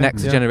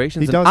the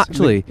generations. He does.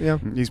 Actually,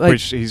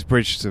 he's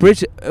bridged.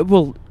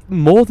 Well,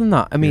 more than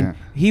that. I mean,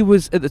 he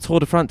was at the Tour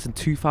de France in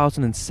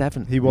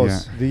 2007. He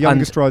was the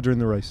youngest rider in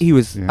the race. He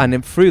was, and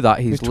then through that,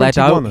 he's led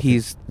 21, out.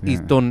 He's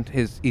done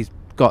he's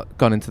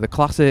gone into the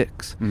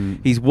classics.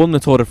 He's won the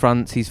Tour de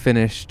France. He's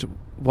finished.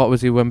 What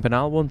was he when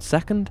Bernal won?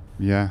 Second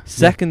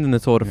in the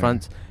Tour de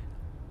France.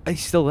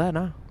 He's still there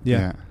now.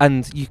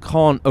 And you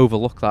can't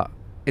overlook that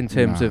in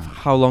terms of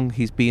how long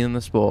he's been in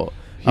the sport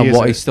and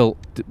what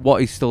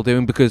he's still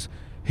doing, because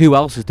who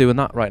else is doing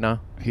that right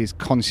now? He's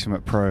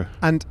consummate pro.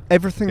 And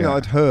everything that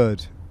I'd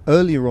heard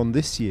earlier on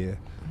this year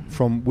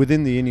from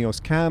within the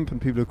Ineos camp,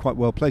 and people who are quite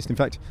well placed, in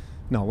fact,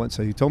 no, I won't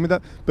say who told me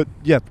that, but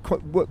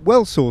quite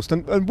well sourced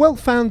and well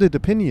founded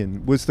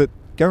opinion, was that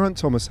Geraint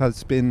Thomas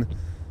had been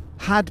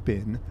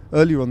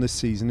earlier on this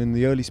season in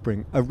the early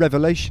spring a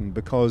revelation,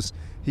 because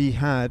he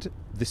had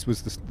this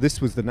was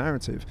the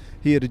narrative,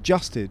 he had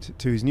adjusted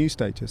to his new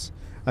status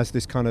as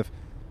this kind of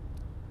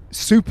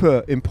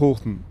super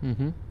important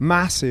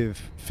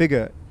massive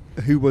figure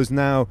who was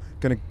now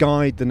going to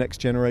guide the next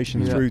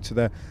generation through to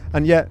there,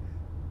 and yet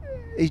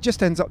he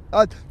just ends up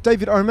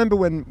David, I remember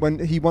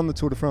when he won the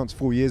Tour de France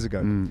 4 years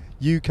ago,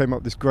 you came up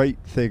with this great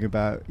thing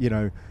about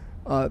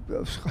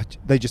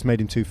they just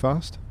made him too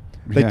fast.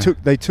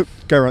 They took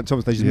Geraint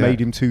Thomas. They just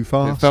made him too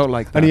fast. It felt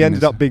like that, and he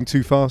ended up being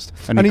too fast.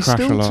 And he's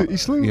crashed a lot.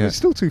 He's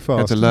still too fast.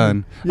 Had to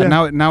learn. And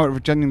now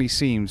it genuinely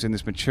seems, in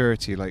this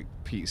maturity, like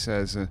Pete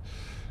says,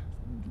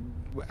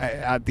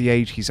 at the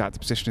age he's at, the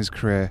position in his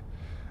career,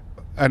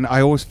 and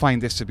I always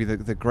find this to be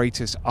the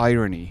greatest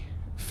irony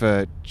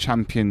for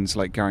champions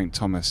like Geraint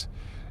Thomas,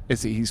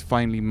 is that he's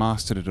finally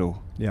mastered it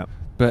all. Yeah.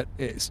 But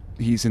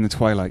he's in the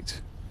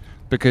twilight,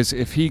 because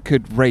if he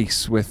could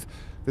race with.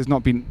 There's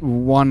not been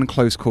one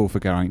close call for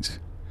Geraint.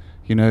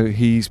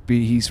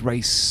 He's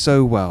raced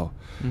so well.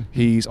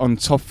 He's on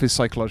top of his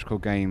psychological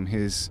game.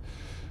 His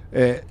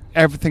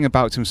everything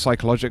about him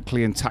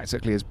psychologically and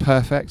tactically is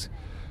perfect,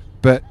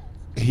 but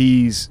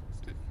he's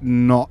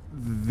not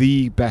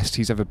the best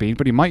he's ever been.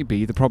 But he might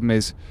be. The problem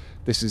is,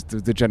 this is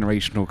the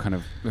generational kind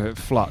of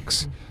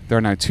flux. There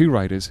are now 2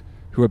 riders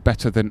who are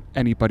better than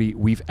anybody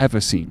we've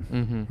ever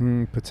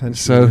seen. Potentially.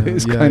 So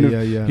it's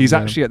he's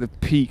actually at the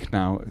peak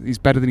now. He's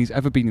better than he's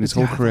ever been in his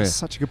whole career. That's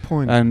such a good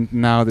point. And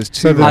now there's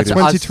 2 riders.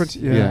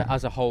 2020,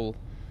 as a whole,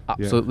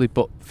 absolutely,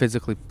 but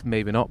physically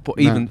maybe not. But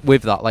even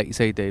with that, like you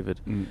say, David,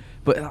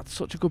 but that's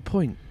such a good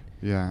point.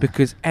 Yeah.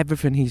 Because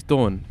everything he's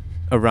done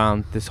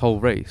around this whole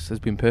race has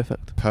been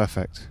perfect.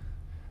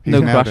 He's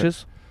no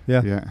crashes.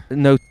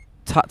 No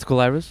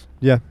tactical errors.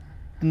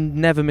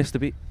 Never missed a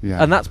beat.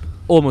 And that's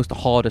almost the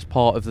hardest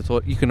part of the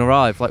tour. You can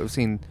arrive, like we've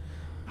seen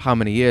how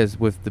many years,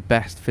 with the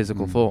best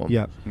physical form.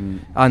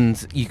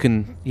 And you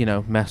can,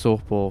 mess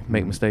up or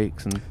make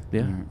mistakes, and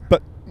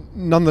But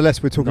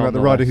nonetheless, we're talking about the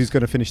rider who's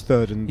going to finish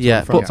 3rd in Tour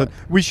de France. And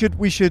we should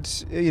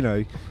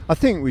I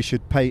think we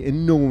should pay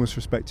enormous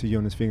respect to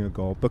Jonas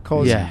Vingegaard,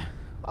 because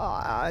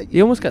he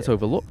almost gets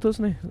overlooked,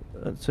 doesn't he,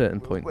 at certain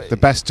points? The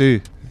best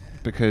do,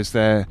 because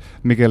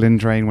Miguel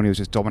Indurain, when he was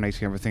just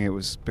dominating everything,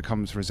 it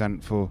becomes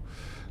resentful.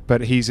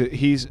 But he's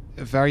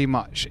very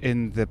much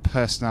in the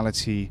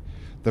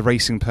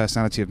racing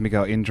personality of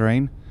Miguel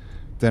Indurain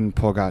than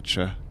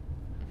Pogacar.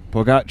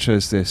 Pogacar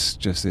is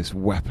just this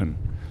weapon.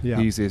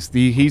 He's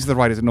the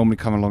rider that normally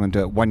come along and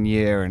do it 1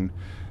 year and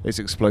it's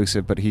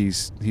explosive, but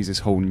he's this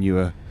whole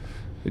newer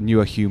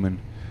human.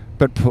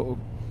 But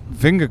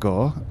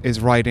Vingegaard is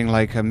riding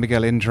like a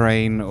Miguel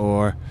Indurain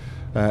or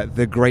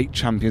the great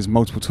champions,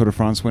 multiple Tour de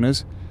France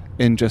winners,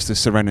 in just the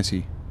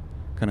serenity,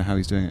 kind of how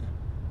he's doing it.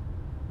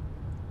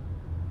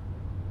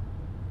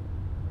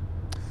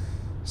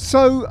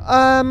 So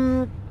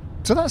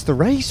that's the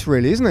race,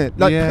 really, isn't it?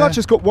 Like,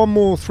 Pogacar's got one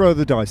more throw of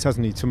the dice,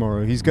 hasn't he,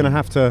 tomorrow? He's going to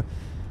have to...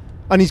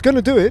 And he's going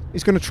to do it.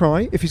 He's going to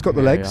try, if he's got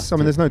the legs. I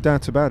mean, there's no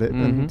doubt about it.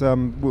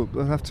 And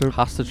we'll have to...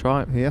 Has to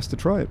try it. He has to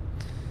try it.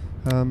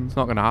 It's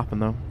not going to happen,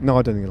 though. No,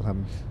 I don't think it'll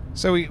happen.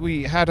 So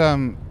we had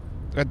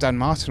Dan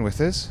Martin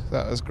with us.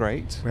 That was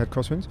great. We had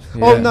crosswinds.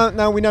 Oh,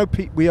 no, we know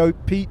Pete. We owe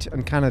Pete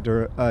and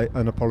Canada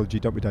an apology,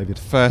 don't we, David?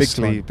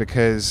 Firstly,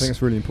 because... I think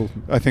it's really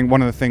important. I think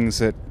one of the things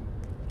that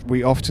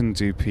we often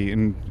do, Pete,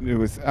 and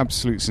with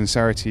absolute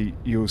sincerity,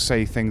 you'll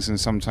say things and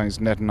sometimes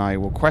Ned and I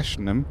will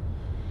question them,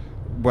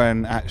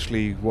 when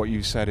actually what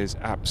you said is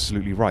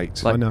absolutely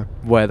right. Like I know.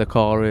 Where the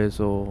car is,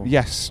 or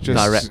just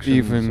directions,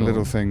 even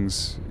little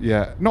things.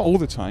 Yeah, not all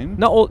the time.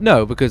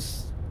 No,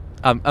 because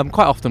I'm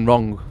quite often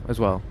wrong as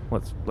well.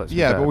 Let's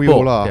but we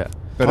all are. Yeah.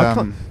 But I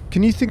can't.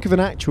 Can you think of an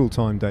actual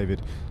time,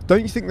 David?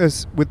 Don't you think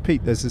with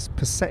Pete, there's this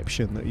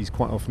perception that he's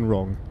quite often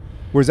wrong,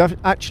 whereas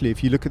actually,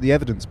 if you look at the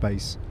evidence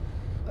base,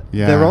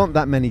 there aren't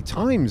that many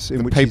times in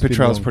the which paper he's been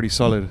trail's wrong. pretty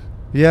solid.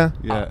 Yeah.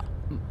 Yeah.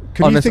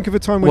 Can you think of a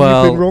time when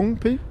you've been wrong,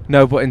 Pete?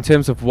 No, but in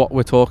terms of what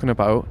we're talking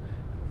about,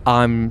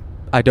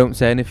 I don't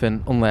say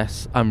anything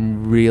unless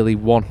I'm really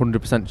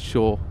 100%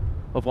 sure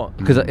of what,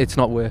 because it's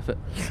not worth it.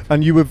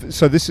 And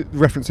so this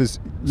references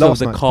last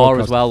so the night's car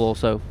podcast. as well,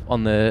 also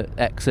on the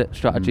exit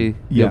strategy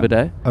the other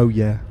day, Oh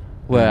yeah.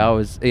 where I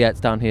was. Yeah, it's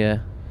down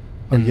here.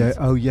 Oh yeah.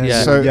 Oh yeah.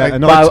 Yeah. So,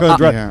 and but I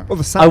turned around. yeah. Well,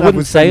 the sat I nav wouldn't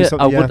was say saying it.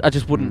 something, I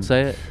just wouldn't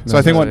say it. So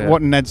I think yeah.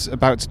 what Ned's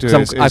about to do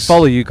 'Cause is I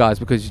follow you guys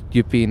because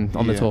you've been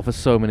on the Yeah. tour for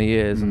so many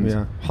years, and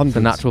Yeah, it's hundreds. a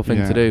natural thing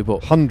Yeah. to do.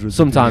 But Hundreds.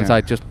 sometimes Yeah.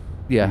 I just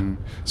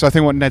So I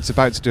think what Ned's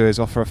about to do is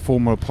offer a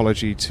formal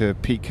apology to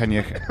Pete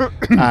Kenyon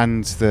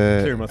and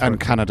Clear my throat.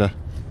 Canada.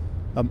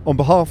 On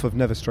behalf of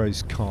Never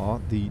Stray's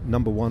Car, the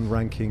 #1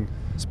 ranking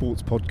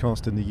sports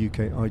podcast in the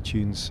UK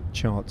iTunes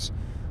charts,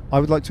 I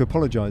would like to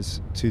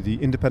apologise to the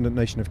independent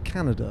nation of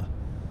Canada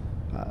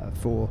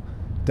for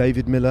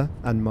David Miller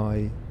and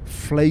my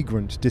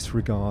flagrant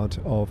disregard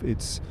of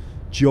its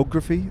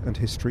geography and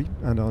history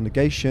and our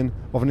negation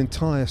of an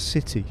entire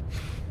city,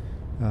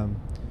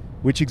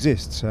 which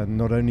exists. And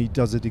not only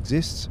does it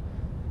exists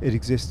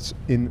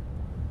in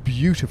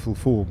beautiful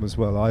form as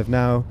well. I've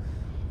now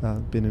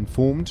been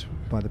informed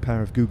by the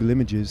power of Google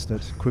Images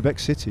that Quebec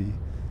City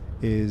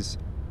is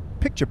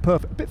picture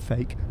perfect, a bit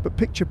fake, but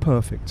picture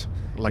perfect.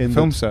 Like a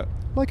film set.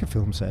 Like a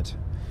film set.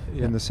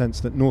 Yeah. In the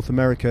sense that North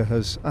America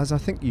has, as I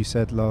think you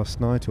said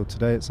last night or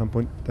today at some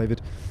point, David,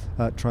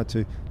 tried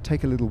to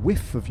take a little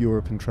whiff of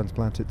Europe and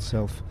transplant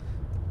itself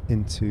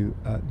into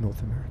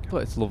North America.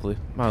 But it's lovely.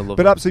 I love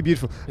But it. absolutely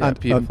beautiful. Yeah, And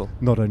beautiful.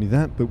 not only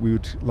that, but we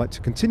would like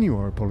to continue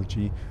our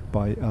apology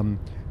by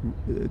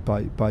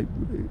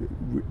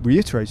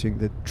reiterating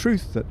the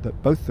truth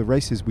that both the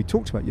races we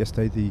talked about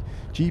yesterday, the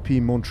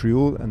GP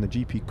Montreal and the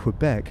GP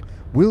Quebec,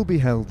 will be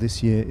held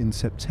this year in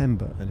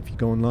September. And if you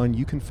go online,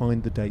 you can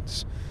find the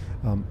dates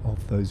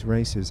of those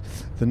races.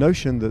 The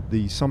notion that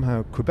the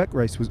somehow Quebec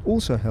race was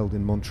also held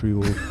in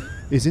Montreal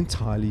is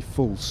entirely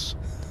false.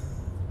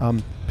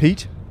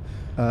 Pete,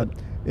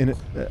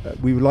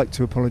 we would like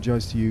to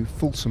apologise to you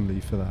fulsomely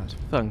for that.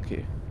 Thank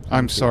you.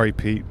 I'm sorry,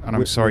 Pete, and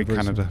I'm sorry, we're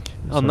very Canada.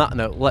 On that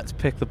note, let's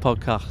pick the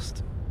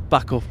podcast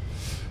back up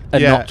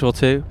a Yeah. notch or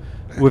two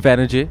with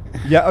energy,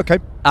 Yeah, okay.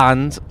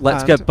 and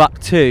let's And- get back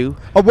to.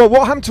 Oh, well,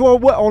 what happened to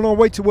on our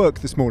way to work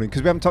this morning?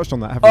 Because we haven't touched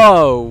on that, have we?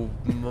 Oh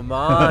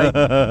my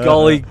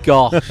golly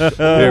gosh! Here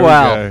we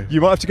Wow. go.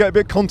 You might have to get a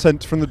bit of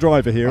content from the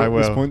driver here I at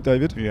this will. point,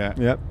 David. Yeah.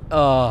 Yeah.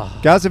 Oh.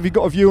 Gaz, have you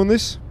got a view on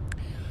this?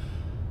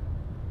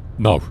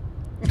 No.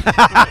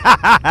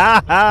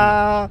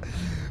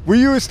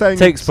 We were staying.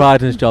 Takes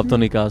pride in his job,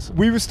 doesn't he, Gaz?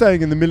 We were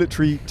staying in the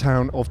military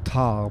town of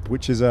Tarbes,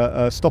 which is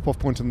a stop-off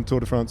point on the Tour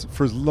de France.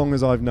 For as long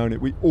as I've known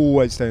it, we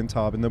always stay in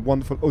Tarbes, in the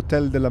wonderful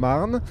Hôtel de la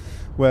Marne,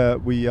 where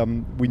we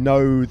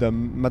know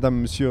Madame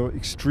and Monsieur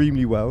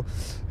extremely well,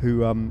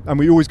 who and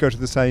we always go to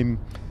the same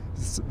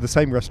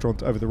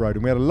restaurant over the road.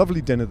 And we had a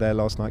lovely dinner there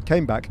last night.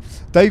 Came back.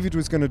 David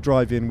was going to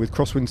drive in with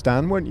Crosswinds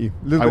Dan, weren't you?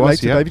 A little I bit was,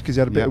 later, yeah. David, because he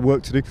had a bit Yeah. of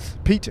work to do.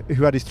 Pete,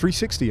 who had his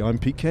 360, I'm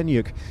Pete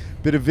Kenyuk,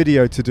 bit of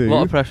video to do. A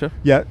lot of pressure.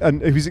 Yeah,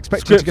 and he was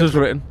expecting Script to get was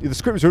written. The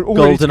scripts were all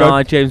ready to Golden go.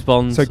 Eye, James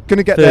Bond. So going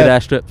to get third there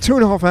airstrip.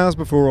 2.5 hours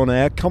before on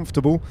air,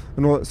 comfortable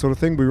and all that sort of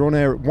thing. We were on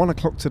air at 1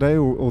 o'clock today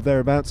or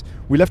thereabouts.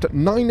 We left at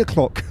 9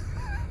 o'clock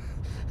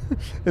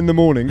in the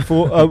morning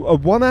for a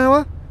 1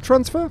 hour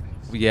transfer.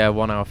 Yeah,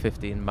 1 hour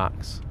 15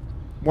 max.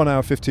 1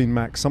 hour 15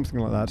 max, something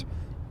like that.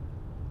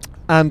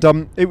 And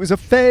it was a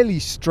fairly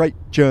straight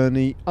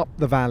journey up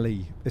the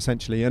valley,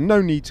 essentially, and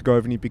no need to go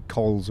over any big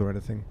cols or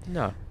anything.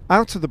 No.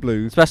 Out of the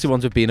blue, Especially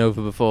ones we've been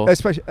over before.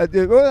 especially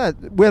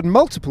we had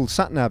multiple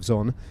sat navs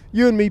on.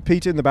 You and me,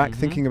 Peter, in the back,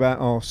 thinking about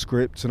our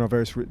scripts and our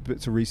various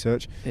bits of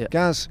research. Yeah.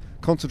 Gaz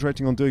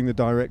concentrating on doing the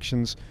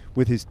directions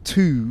with his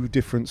 2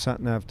 different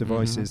sat nav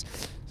devices.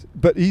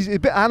 But he's a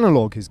bit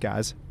analog, his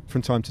Gaz,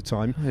 from time to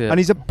time, Yeah. and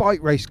he's a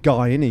bike race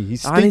guy, isn't he?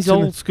 And he's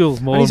old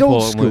school, more and he's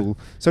old importantly. school,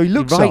 so he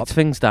looks he up. writes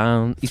things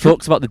down. He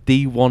talks about the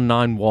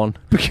D191,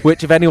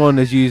 which if anyone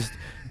has used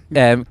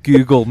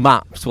Google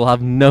Maps will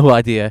have no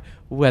idea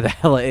where the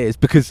hell it is,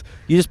 because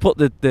you just put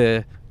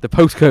the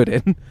postcode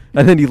in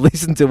and then you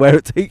listen to where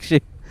it takes you.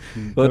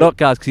 Well, not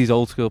Gaz, because he's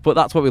old school, but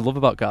that's what we love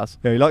about Gaz.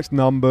 Yeah, he likes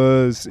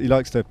numbers. He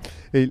likes to.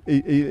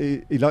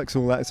 He likes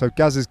all that. So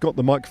Gaz has got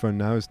the microphone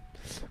now.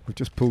 We've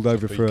just pulled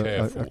over Be for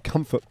careful. a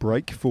comfort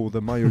break for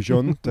the Maillot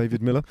Jaune,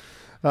 David Miller.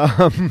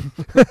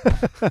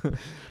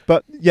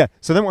 But yeah,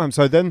 so then what happens?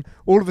 So then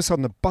all of a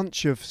sudden a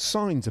bunch of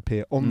signs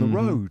appear on the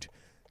road.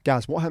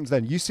 Gaz, what happens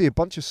then? You see a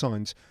bunch of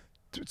signs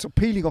sort of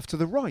peeling off to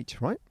the right,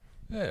 right?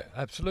 Yeah,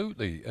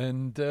 absolutely.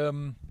 And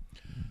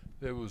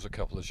there was a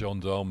couple of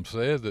gendarmes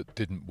there that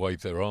didn't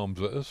wave their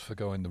arms at us for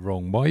going the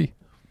wrong way.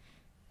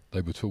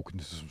 They were talking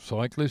to some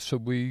cyclists, so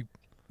we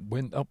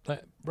went up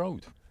that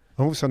road.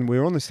 all of a sudden we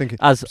were on this thinking.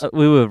 As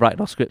we were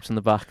writing our scripts in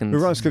the back, and we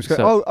were writing scripts going,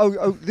 so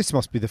oh, this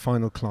must be the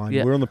final climb.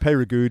 Yeah. We're on the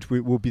Peyregoud.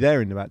 We'll be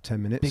there in about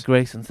 10 minutes. big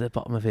race into the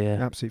bottom of here.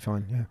 Absolutely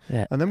fine, yeah.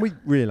 Yeah. And then we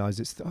realised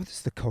this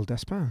is the Col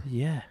d'Aspin.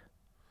 Yeah.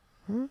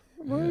 Huh? Yeah.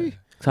 Why?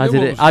 So I Yeah, did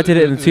what it. was I did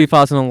it in the the-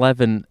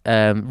 2011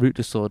 Route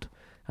du Sud,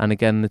 and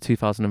again in the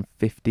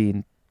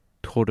 2015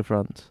 Tour de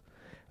France,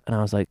 and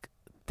I was like,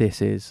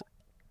 "This is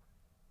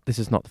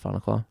not the final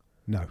climb."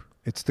 No,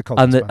 it's the Col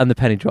And d'Aspin. the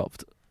penny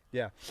dropped.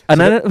 Yeah. And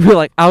So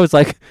then I was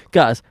like,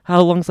 "Guys,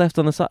 how long's left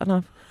on the sat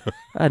nav?"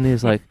 And he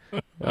was like,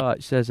 "Oh,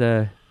 it says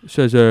 1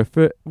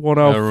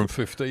 hour, Hour and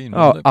 15.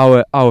 oh,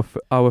 wasn't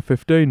it? hour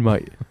 15,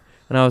 mate."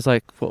 And I was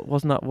like,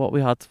 wasn't that what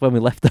we had when we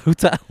left the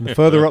hotel? The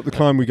further up the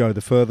climb we go,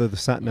 the further the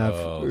sat nav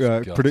Oh, it's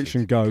gutted,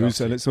 prediction goes,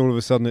 gutted. and it's all of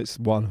a sudden it's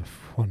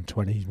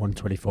 120,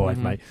 125,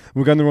 Mhm. mate. And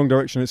we're going the wrong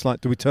direction. It's like,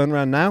 do we turn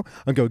around now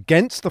and go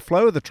against the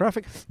flow of the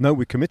traffic? No,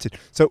 we're committed.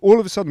 So all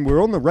of a sudden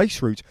we're on the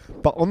race route,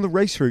 but on the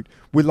race route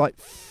we're like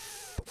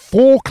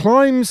 4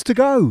 climbs to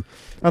go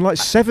and like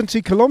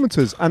 70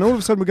 kilometres, and all of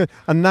a sudden we're going,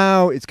 and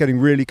now it's getting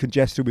really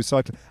congested with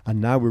cycling,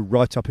 and now we're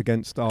right up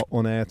against our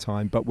on-air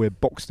time, but we're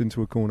boxed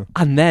into a corner.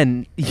 And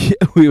then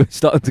we were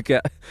starting to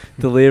get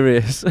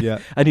delirious. Yeah.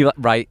 And you're like,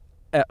 right,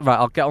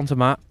 I'll get on to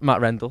Matt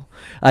Rendell.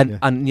 And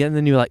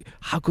then you were like,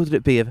 how good would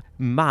it be if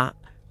Matt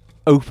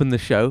opened the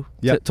show,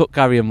 Yep. took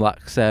Gary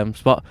Imlach's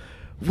spot,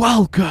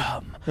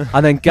 welcome.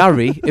 And then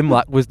Gary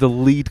Imlach was the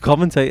lead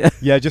commentator.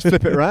 Yeah, just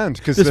flip it around,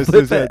 because Just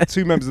there's flip it.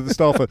 2 members of the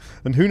staff,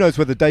 and who knows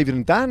whether David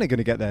and Dan are going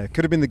to get there.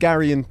 Could have been the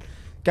Gary and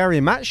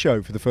Matt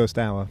show for the first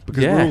hour,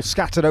 because Yeah. we're all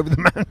scattered over the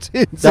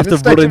mountains. They have in a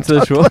to run state into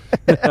the of shore.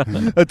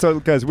 total- a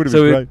total chaos. Would have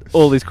So been great.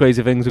 all these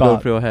crazy things were going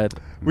But- through our head.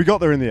 We got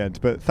there in the end,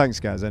 but thanks,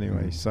 Gaz,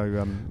 anyway.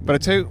 So, But I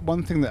tell you,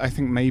 one thing that I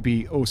think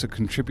maybe also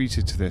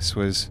contributed to this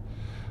was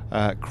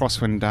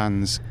Crosswind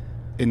Dan's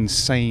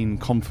insane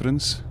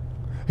confidence.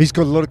 he's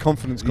got a lot of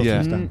confidence.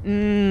 Yeah.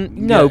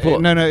 No, Yeah,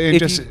 but no, it if,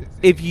 just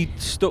if you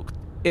stuck,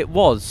 it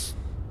was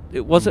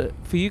it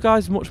for you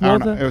guys much more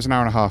it than was an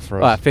hour and a half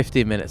for us.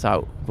 15 minutes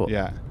out. But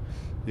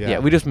Yeah,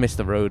 we just missed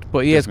the road.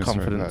 But he has Just missed the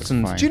road, confidence. that's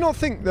And fine. Do you not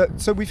think that?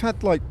 So we've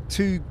had like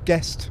 2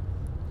 guest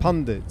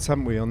pundits,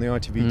 haven't we, on the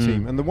ITV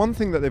team? And the one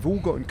thing that they've all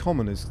got in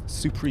common is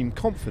supreme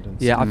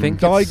confidence. yeah, I think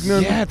it's-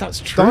 Dignan, Yeah, that's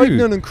true.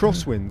 Dignan and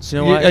Crosswinds. You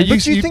know what? Yeah,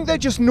 But do you think they're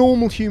just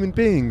normal human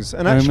beings?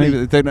 And actually,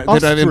 maybe they don't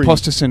us have three-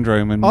 imposter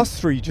syndrome and us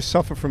 3 just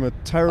suffer from a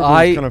terrible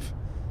I- kind of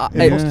It's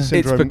imposter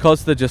syndrome.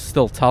 because they're just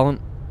still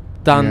talent.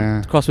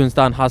 Yeah. Crosswinds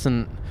Dan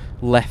hasn't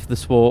left the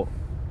sport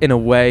in a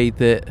way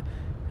that,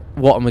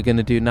 what am I going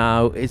to do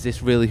now? Is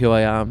this really who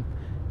I am?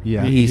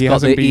 Yeah. He He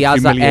hasn't been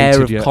has that air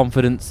humiliated of yet.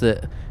 confidence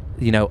that,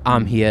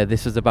 I'm here,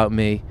 this is about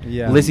me.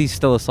 Yeah. Lizzie's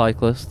still a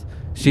cyclist.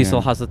 She Yeah.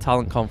 still has the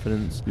talent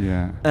confidence.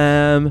 yeah.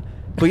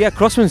 But yeah,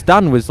 Crosswinds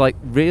Dan was like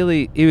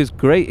he was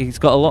great. He's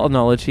got a lot of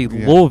knowledge. He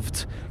Yeah.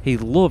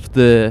 loved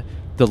the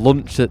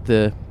lunch that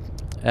the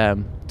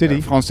Did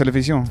he? France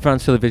Television.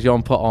 France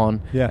Television put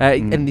on. Yeah.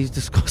 And he's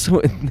discussed it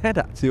with Ned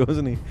actually,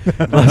 wasn't he?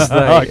 Last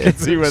I night. can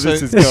see where So-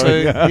 this is going.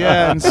 so,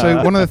 yeah, and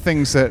so one of the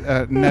things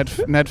that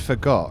Ned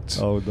forgot,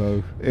 Oh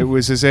no. it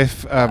was as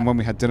if when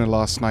we had dinner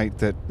last night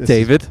that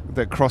David.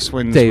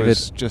 Crosswinds David.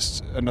 was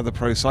just another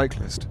pro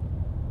cyclist.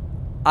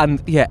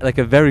 And yeah, like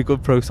a very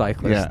good pro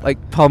cyclist. Yeah.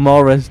 Like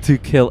Palmares to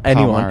kill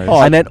anyone. Palmares.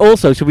 Oh, And then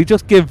also, should we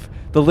just give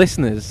the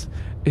listeners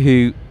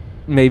who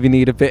maybe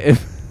need a bit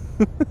of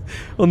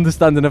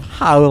understanding of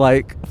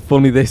how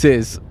funny this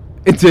is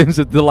in terms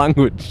of the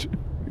language?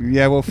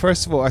 Yeah, well,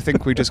 first of all, I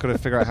think we just got to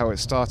figure out how it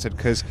started,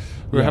 because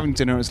we were Yeah. having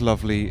dinner. It was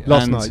lovely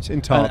Last and, night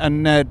in Tarbes.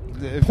 and Ned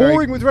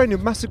Pouring with rain, a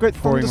massive great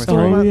Pouring with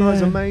thunderstorm. rain. That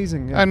was Oh, yeah.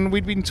 amazing. Yeah. and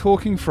we'd been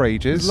talking for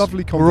ages.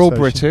 Lovely We're all conversation.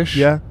 British.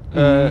 Yeah.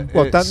 Uh,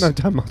 Well, it's-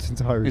 Dan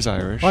Martin's Irish. He's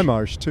Irish. I'm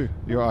Irish too.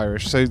 You're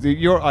Irish. So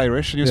you're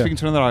Irish, and you're Yeah. speaking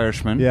to another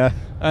Irishman. Yeah.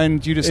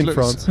 And you just In looked.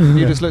 France. You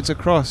Yeah. just looked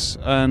across,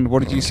 and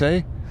what did you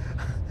say?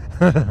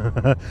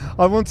 I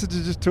wanted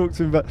to just talk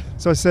to him about.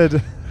 So I said,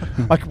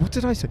 what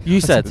did I say? You I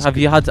said,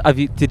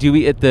 did you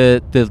eat at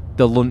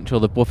the lunch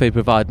or the buffet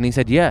provided? And he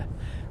said, yeah.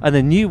 And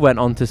then you went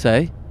on to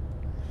say,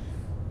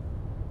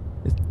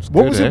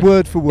 What good, was eh? it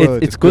word for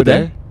word? it's good,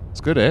 eh?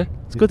 It's good, eh?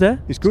 It's good, eh?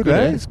 It's good, good,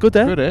 eh? eh? It's good,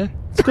 eh? Good, eh?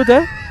 It's good,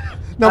 eh?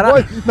 Now,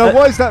 And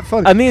why is that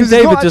funny? And me and 'Cause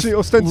it's David not just actually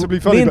ostensibly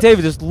funny. Me and but-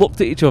 David just looked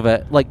at each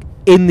other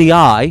in the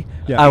eye,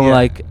 Yeah. and we're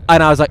Yeah.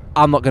 and I was like,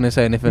 I'm not going to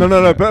say anything.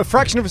 No. But a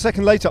fraction of a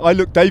second later, I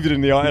looked David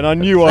in the eye, and I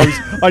knew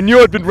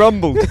I'd been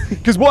rumbled,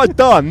 because what I'd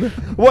done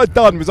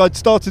was I'd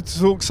started to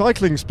talk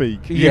cycling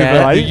speak.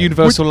 Yeah. right? The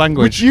universal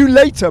language. which you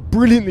later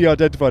brilliantly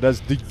identified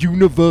as the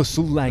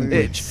universal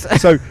language.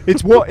 So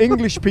it's what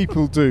English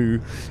people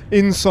do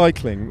in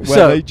cycling, where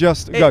So, they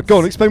just go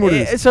on. Explain what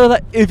it is. So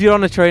that if you're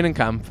on a training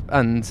camp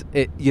and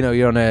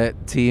you're on a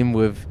team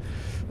with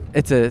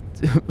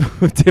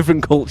with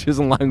different cultures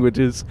and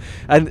languages,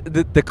 and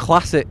the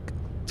classic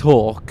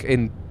talk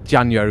in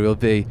January will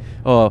be,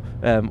 what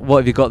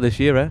have you got this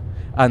year, eh?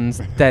 And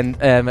then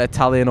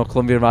Italian or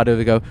Colombian rider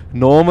will go,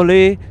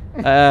 normally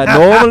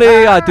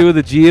I do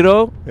the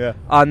Giro, Yeah,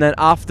 and then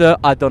after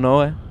I don't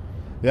know,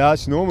 yeah,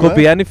 it's normal. could eh?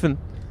 be anything.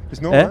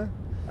 It's normal. Eh? eh?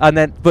 And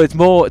then, but it's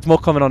more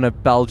common on a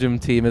Belgium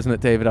team, isn't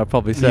it, David? I'd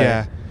probably say.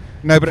 Yeah.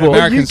 No, but Well, You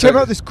Americans came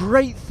up with this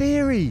great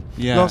theory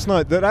Yeah. last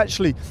night that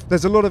actually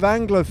there's a lot of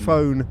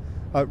Anglophone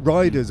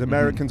riders,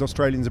 Americans,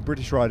 Australians, and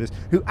British riders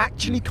who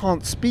actually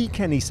can't speak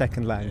any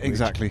second language.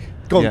 Exactly.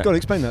 Go on, Yeah. go on,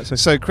 explain that.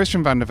 So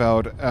Christian van der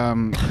Velde,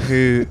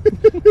 who,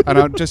 and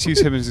I'll just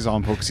use him as an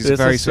example because This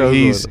is so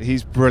good.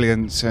 he's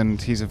brilliant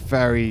and he's a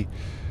very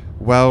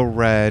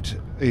well-read.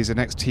 He's an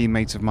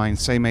ex-teammate of mine,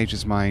 same age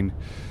as mine.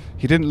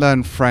 He didn't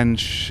learn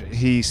French.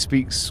 He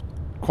speaks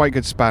quite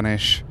good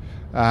Spanish,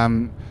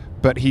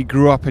 but he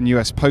grew up in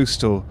U.S.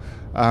 Postal,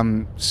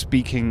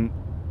 speaking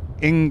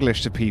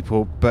English to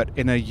people, but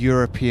in a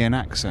European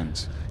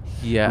accent.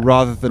 Yeah.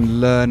 Rather than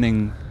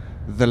learning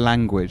the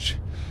language.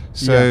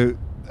 So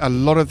a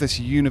lot of this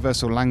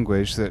universal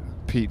language that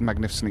Pete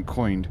magnificently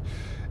coined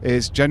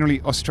is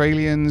generally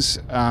Australians,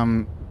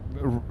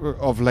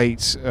 of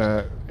late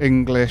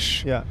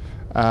English, Yeah.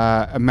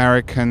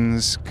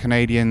 Americans,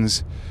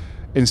 Canadians,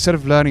 instead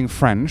of learning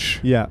French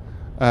Yeah.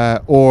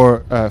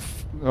 or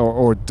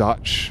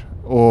Dutch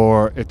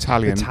or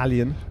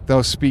Italian,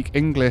 they'll speak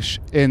English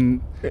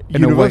in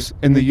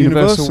the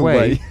universal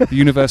way, the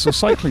universal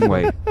cycling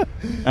way.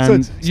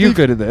 And So you're Steve-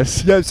 good at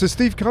this. Yeah, so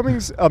Steve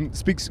Cummings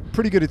speaks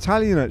pretty good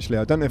Italian actually.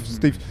 I don't know if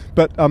Steve,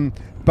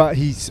 but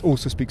he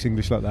also speaks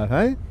English like that,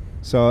 hey?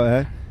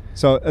 So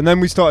and then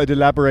we started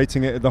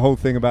elaborating it, the whole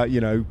thing about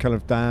kind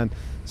of Dan.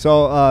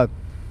 So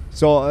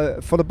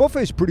for the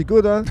buffet it's pretty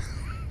good, huh?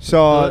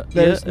 So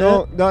there's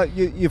no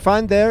you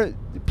find there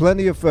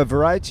plenty of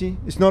variety.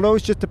 It's not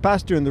always just the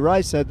pasta and the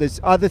rice. There's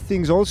other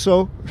things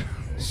also.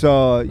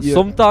 So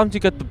Sometimes you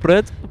get the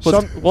bread,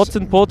 but what's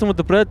important with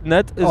the bread,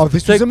 Ned, is to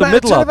this take was the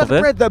middle out of the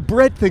it. bread, that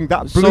bread thing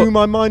that blew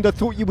my mind. I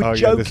thought you were Oh,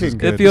 yeah, this is joking.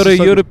 good. If you're This a is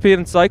so good.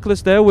 European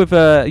cyclist there with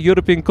a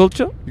European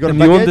culture, You got a and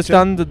you baguette,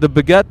 understand the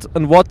baguette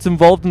and what's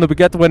involved in the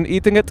baguette when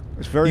eating it,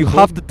 It's very you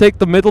important. have to take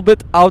the middle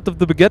bit out of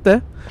the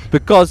baguette,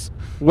 because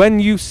when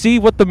you see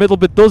what the middle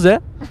bit does,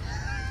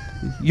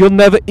 you'll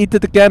never eat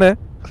it again.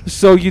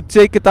 So you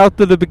take it out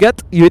to the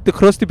baguette, you eat the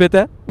crusty bit,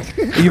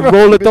 you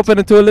roll it up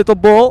into a little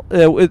ball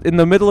in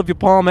the middle of your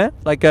palm,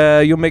 like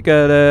you make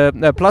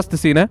a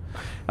plasticine,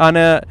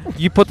 and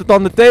you put it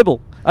on the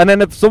table. And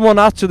then if someone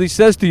actually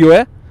says to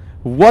you,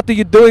 what are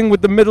you doing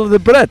with the middle of the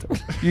bread?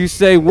 You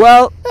say,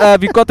 well,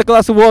 have you got a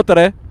glass of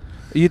water,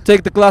 You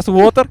take the glass of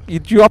water, you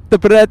drop the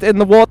bread in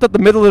the water, the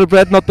middle of the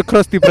bread, not the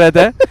crusty bread,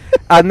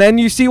 and then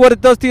you see what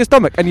it does to your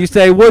stomach, and you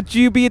say, would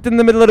you be eating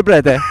the middle of the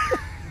bread,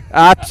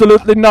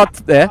 Absolutely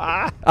not,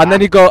 And then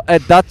you go,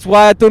 that's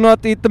why I do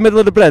not eat the middle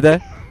of the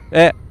bread,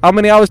 how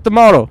many hours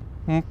tomorrow?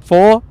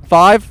 4,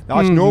 5?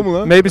 That's normal,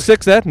 huh? Maybe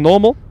 6,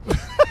 Normal.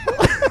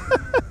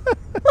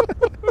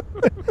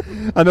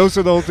 And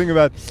also the whole thing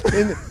about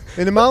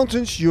in the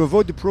mountains you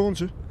avoid the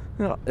prawns. It,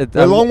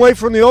 A long way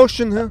from the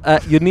ocean, huh?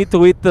 you need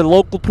to eat the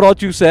local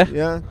produce,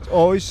 Yeah,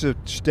 always a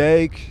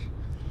steak,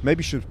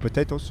 maybe some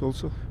potatoes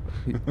also.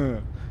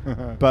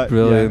 But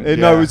Brilliant.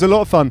 no, it was a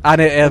lot of fun.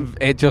 And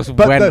it just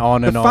But went the,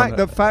 on and the on. fact,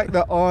 the fact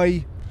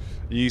that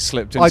You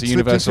slipped I into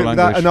universal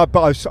language.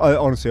 but I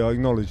honestly I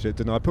acknowledged it,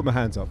 didn't I? I put my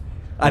hands up.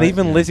 And Right,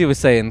 even yeah. Lizzie was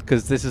saying,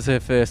 because this is her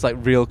first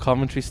real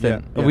commentary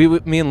stint. Yeah.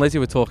 Me and Lizzie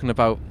were talking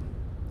about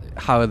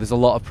how there's a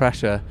lot of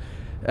pressure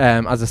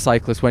as a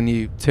cyclist when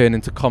you turn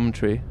into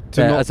commentary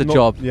as a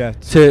job,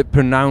 to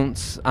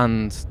pronounce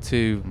and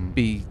to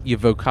be your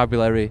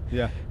vocabulary.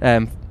 Yeah.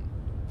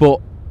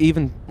 But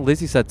even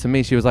Lizzie said to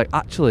me, she was like,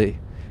 actually,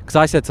 because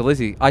I said to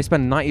Lizzie, I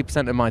spend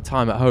 90% of my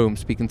time at home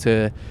speaking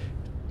to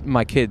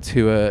my kids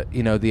who are,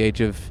 the age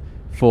of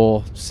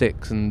 4,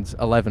 6 and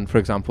 11, for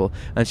example.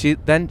 And she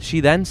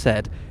then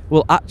said,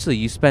 well, actually,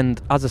 you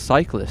spend, as a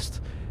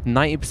cyclist,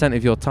 90%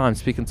 of your time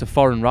speaking to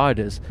foreign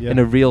riders in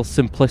a real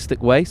simplistic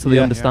way so they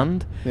Yeah.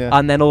 understand. Yeah.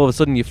 And then all of a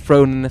sudden you're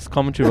thrown in this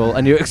commentary role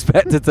and you're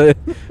expected to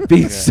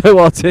be so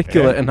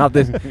articulate and have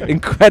this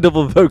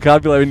incredible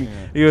vocabulary. And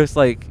you're just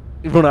like,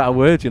 you run out of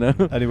words,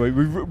 Anyway,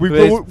 we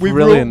It's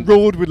brilliant.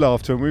 roared with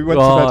laughter, and we went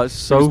Oh, to bed. it's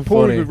so it was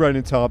pouring funny. with rain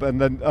and tar,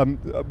 and then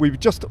we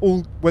just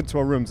all went to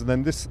our rooms, and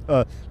then this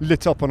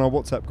lit up on our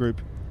WhatsApp group.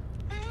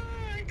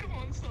 Come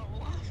on, stop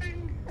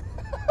laughing.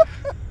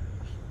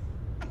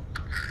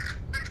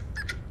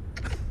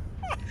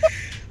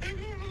 I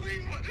can't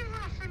believe what just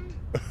happened.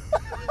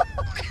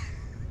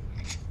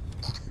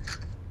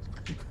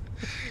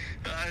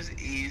 That is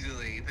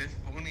easily the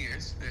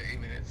funniest 30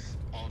 minutes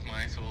of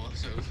my tour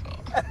so far.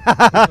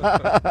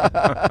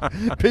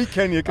 Pete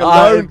Kenyon It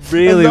alone.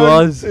 really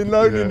alone, was.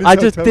 Alone in his I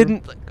just hotel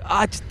room.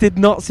 did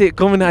not see it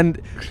coming,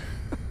 and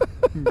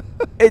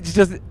it's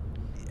just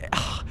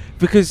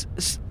because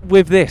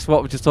with this,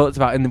 what we just talked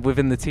about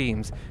within the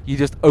teams, you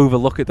just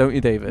overlook it, don't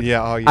you, David?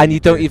 Yeah, And you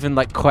don't even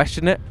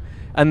question it.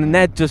 And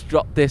Ned just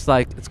dropped this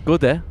it's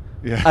good, Yeah.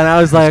 And I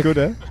was like, It's good,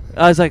 eh?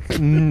 I was like,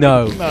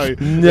 no,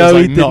 No,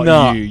 he did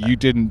not. You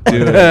didn't do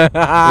it. It's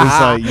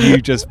like you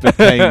just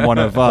became one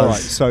of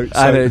us. All right, so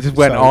And it just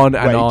went on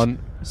and wait. on.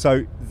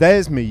 So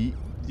there's me,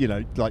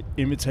 like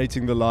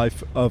imitating the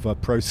life of a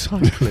pro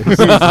cyclist,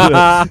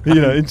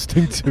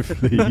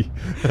 instinctively.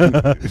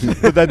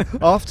 But then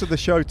after the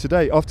show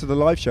today, after the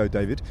live show,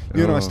 David,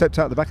 you and I stepped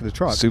out the back of the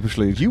truck. Super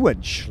Schloog. You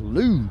went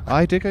Schloog.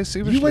 I did go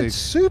Super You Schloog. went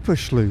super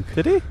Schloog.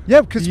 Did he?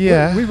 Yeah, because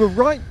Yeah. we were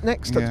right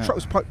next to the Yeah. truck.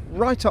 Was parked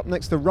right up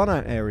next to the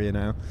run-out area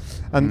now,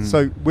 and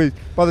so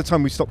by the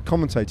time we stopped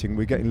commentating,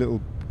 we're getting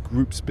little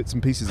groups, bits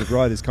and pieces of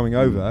riders coming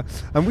over,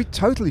 and we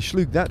totally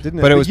Schlooged that, didn't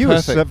it? But it was you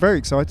perfect. were very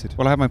excited.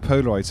 Well, I had my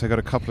Polaroid, so I got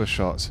a couple of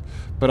shots,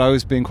 but I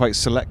was being quite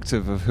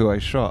selective of who I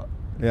shot,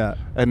 Yeah,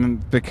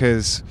 and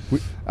because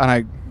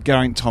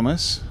Geraint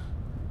Thomas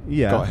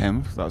yeah. got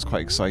him. That was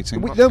quite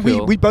exciting.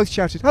 We both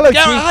shouted, "Hello, G!"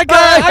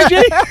 Hi,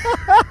 G!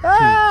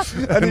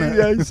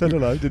 And he said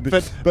hello, didn't he?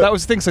 But that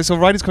was the thing. So I saw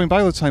riders coming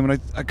by all the time,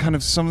 and I kind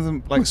of, some of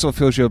them like sort of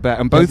feels you a bet,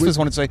 and both of us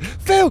wanted to say,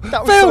 Phil,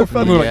 That was Phil. so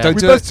funny. And we were like, don't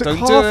we do both it, took don't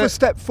half do a it.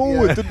 step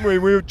forward, Yeah. didn't we?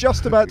 We were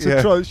just about to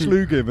Yeah. try and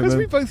Schloog him. Because And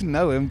we then, both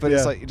know him, but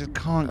it's Yeah. like you just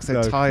can't because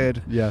they're No.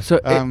 tired. yeah. So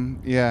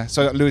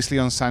So Luis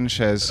Leon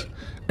Sanchez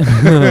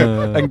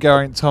and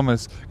Geraint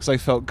Thomas, because I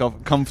felt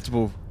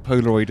comfortable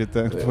Polaroiding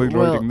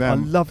I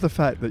them. love the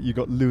fact that you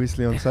got Luis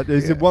Leon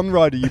Sanchez. Is the one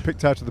rider you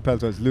picked out of the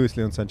peloton? Luis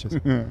Leon Sanchez.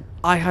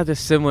 I had a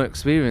similar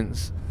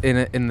experience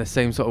in the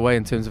same sort of way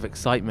in terms of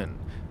excitement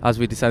as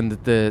we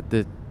descended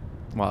the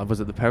was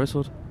it the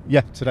Periswood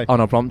Yeah, today.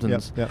 on our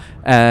Bromptons.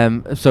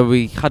 Yeah. So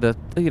we had a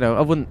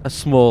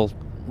small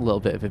little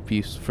bit of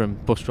abuse from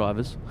bus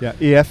drivers. Yeah,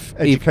 EF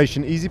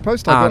Education Easy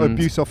Post. I got and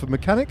abuse off a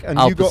mechanic, and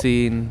you got.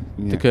 Alpecin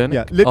Yeah. de Koenig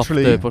Yeah,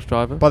 literally. off the bus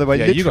driver. By the way,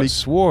 Yeah, you literally, got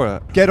swore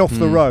at. get off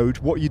the road.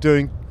 What are you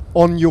doing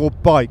on your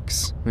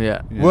bikes?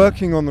 Yeah. Yeah.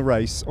 Working on the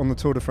race on the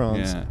Tour de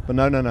France. Yeah. But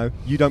no,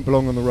 you don't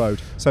belong on the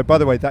road. So, by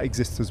the way, that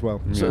exists as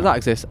well. So Yeah. that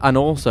exists, and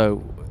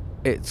also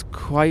it's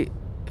quite,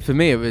 for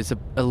me, it was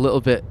a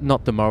little bit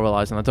not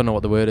demoralising. I don't know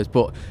what the word is,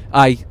 but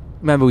I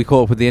remember we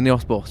caught up with the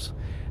Ineos bus,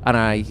 and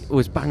I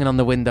was banging on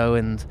the window,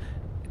 and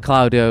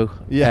Claudio,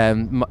 Yeah.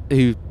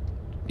 he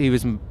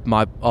was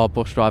our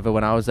bus driver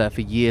when I was there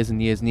for years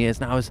and years and years,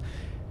 and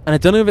I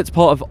don't know if it's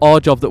part of our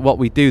job that what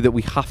we do that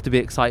we have to be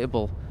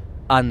excitable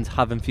and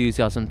have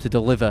enthusiasm to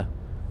deliver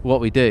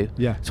what we do.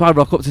 Yeah. So I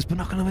rock up to this, but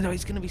knock on the window.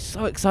 He's going to be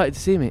so excited to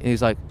see me. And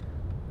he's like,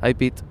 "Hey,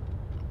 Pete,"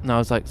 and I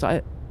was like, "Is that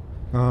it?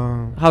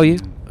 Oh. How are you?"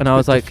 And I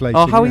was like, deflating,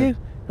 "Oh, how are isn't you?" it?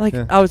 Like,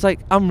 Yeah. I was like,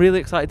 "I'm really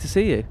excited to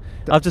see you."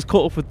 I've just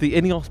caught up with the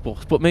Ineos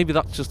bus, but maybe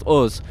that's just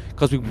us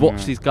because we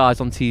watch these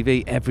guys on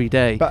TV every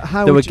day. But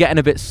how they were would you- getting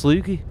a bit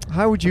sloogy.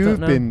 How would I you don't have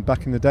know. been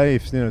back in the day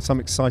if some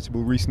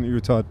excitable, recently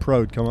retired pro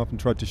had come up and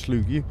tried to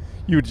Schloog you?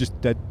 You would just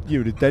you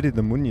would have deaded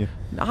them, wouldn't you?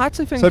 I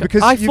actually think So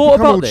because I you've thought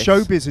become about old this.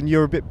 showbiz and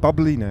you're a bit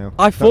bubbly now.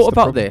 I That's thought the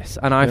about problem. this,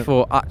 and I Yeah.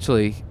 thought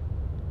actually,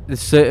 there's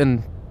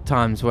certain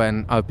times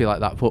when I would be like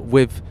that, but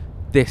with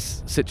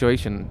this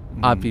situation,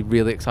 I'd be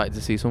really excited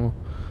to see someone.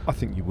 I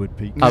think you would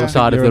be. Yeah.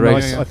 Outside of You're the a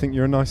race. nice- I think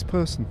you're a nice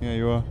person. Yeah,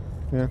 you are.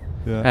 Yeah.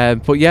 Yeah.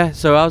 But yeah,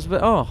 so I was a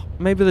bit,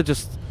 maybe they're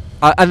just.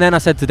 And then I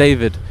said to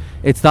David,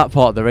 it's that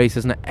part of the race,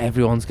 isn't it?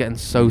 Everyone's getting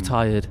so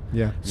tired,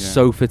 Yeah.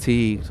 so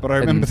fatigued. But I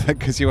remember and that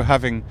because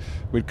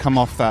we'd come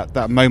off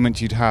that moment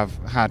you'd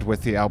had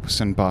with the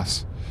Alpecin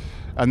bus.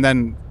 And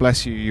then,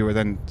 bless you, you were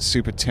then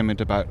super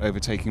timid about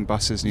overtaking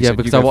buses. And you Yeah, said,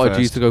 because you I go wanted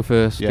you first. to go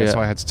first. Yeah, so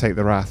I had to take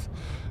the wrath.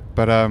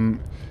 But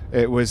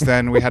it was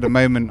then we had a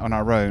moment on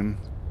our own,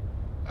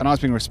 and I was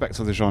being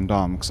respectful of the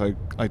gendarmes because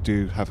I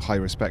do have high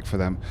respect for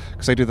them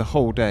because they do the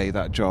whole day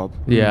that job.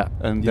 Yeah.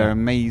 And Yeah. they're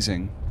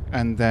amazing.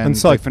 And then And they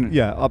so, fin-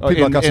 yeah, oh,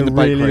 people like us in are the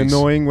bike really race.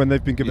 annoying when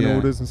they've been given Yeah.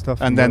 orders and stuff.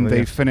 And then whatever,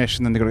 they yeah. finish,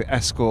 and then they've got to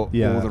escort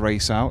Yeah. all the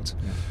race out.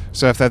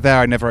 So if they're there,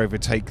 I never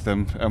overtake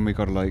them, and we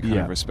got to kind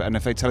Yeah. of respect. And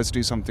if they tell us to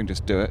do something,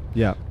 just do it.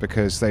 Yeah.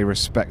 Because they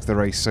respect the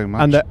race so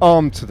much. And they're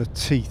armed to the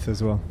teeth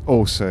as well.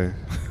 Also,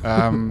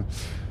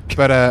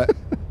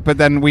 but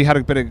then we had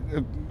a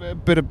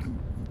bit of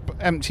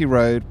empty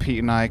road. Pete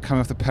and I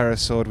coming off the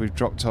Periswood, we've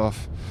dropped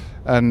off,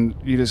 and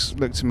you just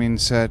looked at me and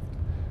said,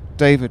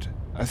 "David,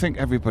 I think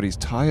everybody's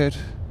tired."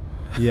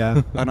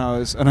 Yeah. And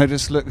I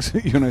just looked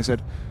at you and I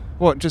said,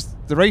 "What? Just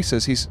the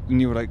racers?"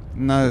 And you were like,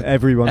 "No,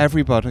 everyone's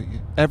tired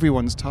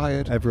Everyone's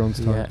tired.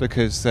 Yeah.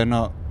 because they're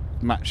not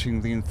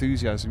matching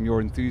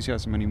your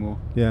enthusiasm anymore."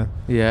 Yeah.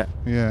 Yeah,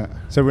 Yeah,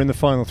 So we're in the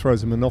final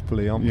throes of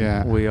Monopoly, aren't we?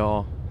 yeah. we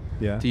are.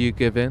 Yeah. Do you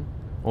give in,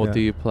 or Yeah. do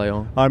you play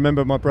on? I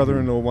remember my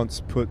brother-in-law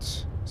once put,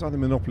 it was either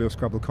Monopoly or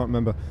Scrabble, can't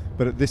remember,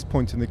 but at this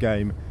point in the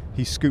game,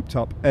 he scooped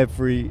up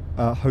every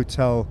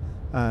hotel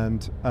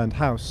and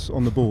house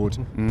on the board,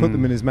 put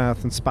them in his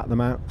mouth and spat them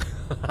out.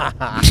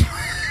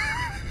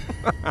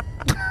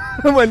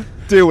 I went,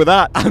 deal with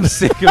that. I'm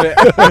sick of it.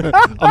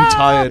 I'm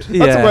tired. That's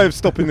Yeah. a way of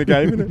stopping the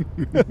game,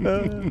 isn't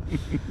it?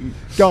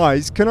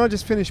 Guys, can I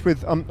just finish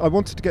with, I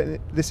wanted to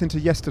get this into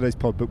yesterday's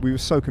pod, but we were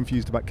so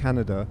confused about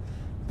Canada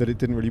that it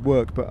didn't really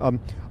work. But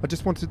I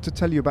just wanted to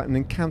tell you about an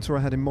encounter I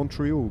had in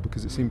Montreal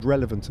because it seemed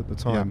relevant at the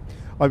time.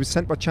 I was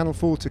sent by Channel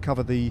 4 to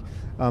cover the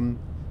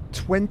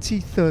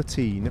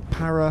 2013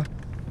 para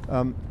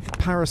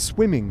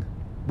swimming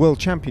World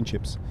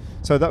Championships.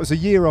 So that was a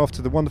year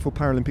after the wonderful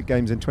Paralympic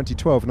Games in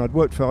 2012, and I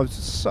was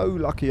so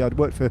lucky, I'd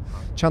worked for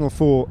Channel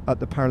 4 at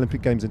the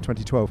Paralympic Games in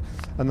 2012,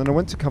 and then I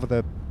went to cover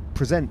the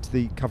present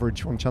the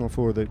coverage on Channel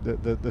 4 of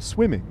the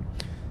swimming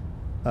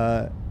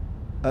at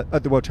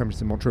the World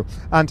Championships in Montreal.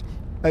 And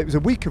it was a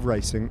week of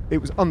racing. It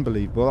was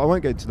unbelievable. I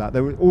won't get into that.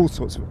 There were all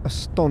sorts of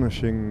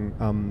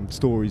astonishing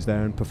stories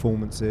there and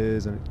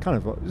performances, and it kind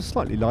of it was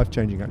slightly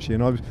life-changing actually.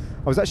 And I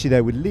was actually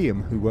there with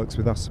Liam, who works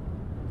with us.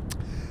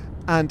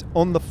 And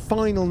on the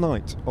final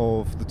night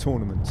of the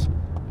tournament,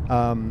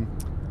 the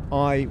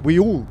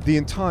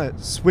entire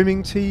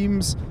swimming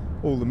teams,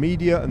 all the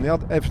media and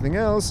everything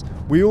else,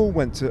 we all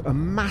went to a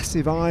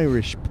massive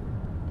Irish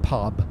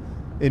pub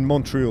in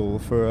Montreal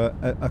for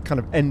a kind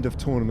of end of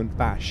tournament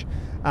bash,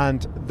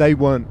 and they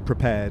weren't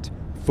prepared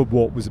for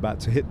what was about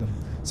to hit them.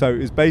 So it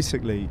was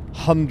basically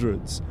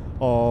hundreds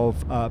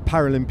of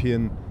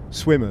Paralympian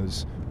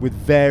swimmers with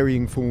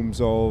varying forms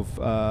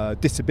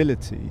of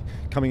disability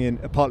coming in,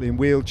 partly in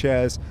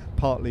wheelchairs,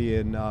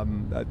 partly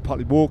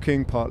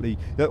walking, partly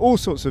all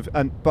sorts of,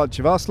 and bunch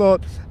of us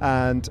lot,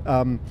 and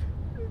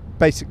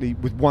basically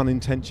with one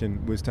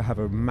intention, was to have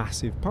a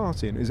massive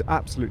party, and it was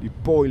absolutely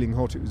boiling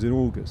hot. It was in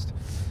August.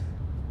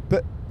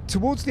 But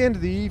towards the end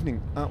of the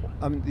evening,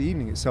 the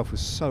evening itself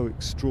was so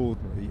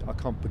extraordinary, I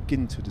can't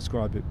begin to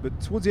describe it, but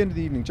towards the end of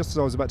the evening, just as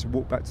I was about to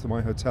walk back to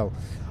my hotel,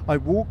 I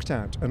walked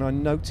out and I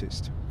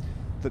noticed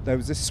that there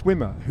was this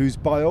swimmer whose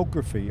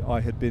biography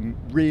I had been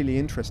really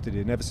interested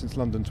in ever since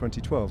London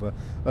 2012,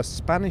 a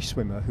Spanish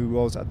swimmer who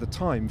was at the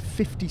time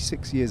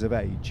 56 years of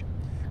age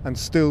and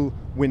still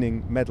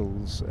winning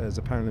medals as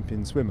a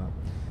Paralympian swimmer,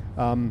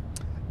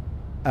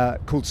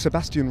 called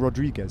Sebastian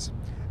Rodriguez.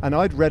 And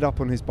I'd read up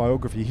on his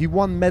biography. He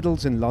won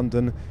medals in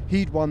London,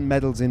 he'd won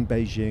medals in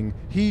Beijing,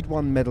 he'd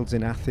won medals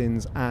in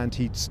Athens, and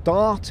he'd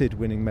started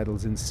winning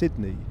medals in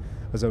Sydney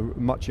as a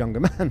much younger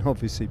man,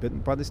 obviously,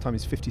 but by this time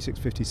he's 56,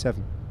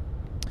 57.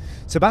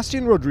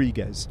 Sebastian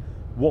Rodriguez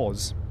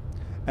was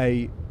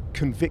a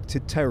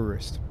convicted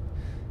terrorist.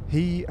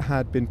 He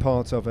had been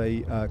part of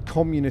a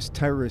communist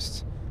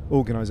terrorist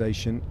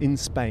organisation in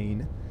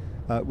Spain,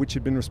 which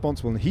had been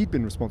responsible, and he'd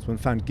been responsible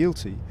and found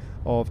guilty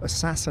of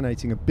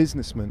assassinating a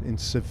businessman in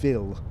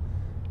Seville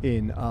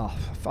in,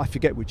 I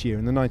forget which year,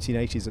 in the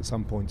 1980s at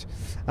some point.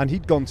 And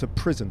he'd gone to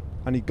prison,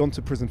 and he'd gone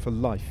to prison for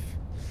life.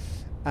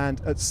 And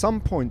at some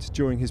point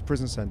during his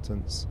prison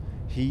sentence,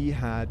 he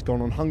had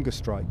gone on hunger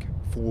strike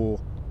for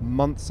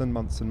months and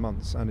months and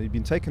months, and he'd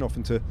been taken off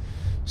into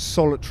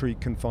solitary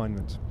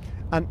confinement.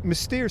 And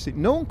mysteriously,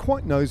 no one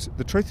quite knows,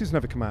 the truth has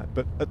never come out,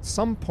 but at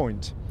some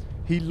point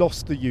he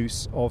lost the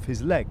use of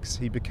his legs.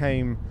 He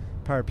became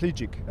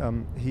paraplegic.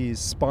 His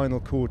spinal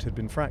cord had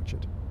been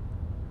fractured.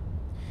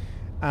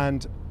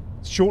 And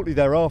shortly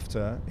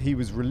thereafter, he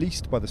was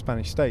released by the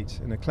Spanish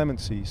state in a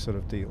clemency sort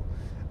of deal.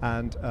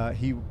 And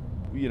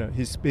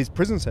his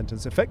prison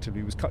sentence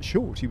effectively was cut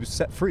short. He was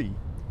set free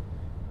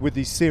with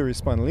these serious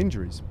spinal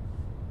injuries.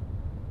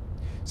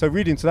 So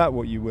read into that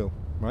what you will,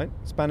 right?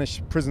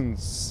 Spanish prison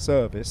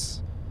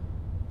service,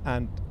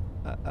 and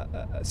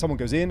someone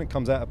goes in and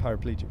comes out a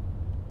paraplegic,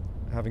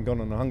 having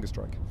gone on a hunger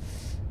strike.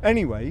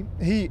 Anyway,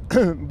 he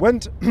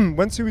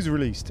once he was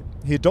released,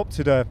 he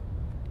adopted a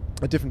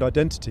different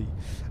identity,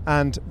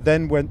 and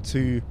then went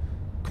to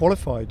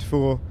qualified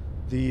for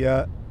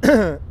the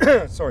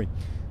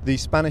the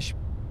Spanish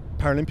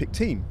Paralympic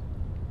team,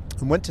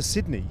 and went to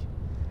Sydney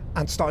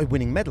and started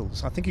winning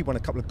medals. I think he won a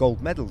couple of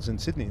gold medals in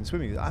Sydney in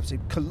swimming.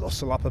 Absolutely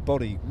colossal upper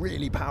body,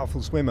 really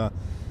powerful swimmer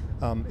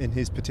in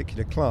his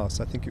particular class.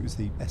 I think it was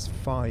the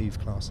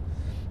S5 class,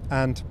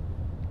 and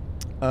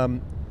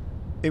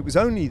it was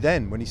only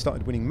then, when he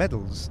started winning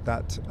medals,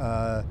 that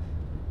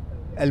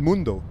El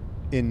Mundo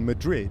in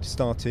Madrid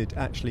started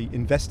actually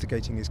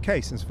investigating his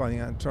case and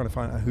trying to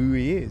find out who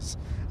he is.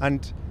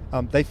 And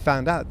they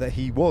found out that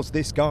he was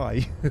this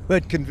guy who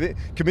had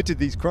committed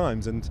these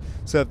crimes and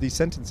served these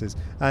sentences.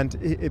 And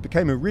it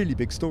became a really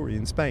big story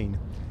in Spain.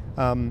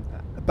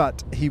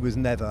 But he was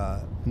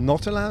never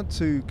not allowed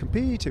to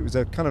compete. It was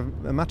a kind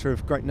of a matter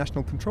of great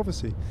national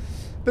controversy.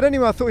 But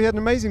anyway, I thought he had an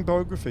amazing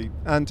biography.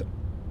 And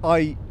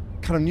I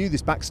kind of knew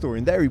this backstory,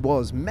 and there he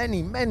was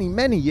many, many,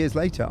 many years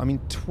later. I mean,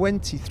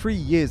 23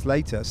 years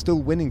later,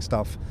 still winning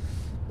stuff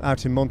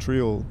out in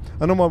Montreal.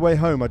 And on my way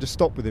home, I just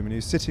stopped with him, and he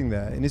was sitting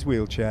there in his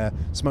wheelchair,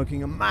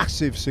 smoking a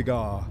massive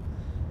cigar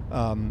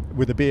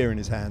with a beer in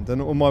his hand.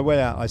 And on my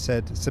way out, I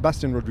said,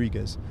 Sebastian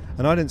Rodriguez.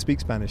 And I didn't speak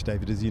Spanish,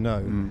 David, as you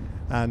know.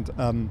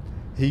 And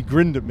he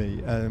grinned at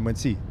me and went,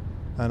 sí.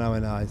 And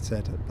I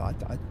said,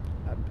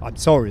 I'm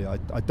sorry,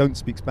 I don't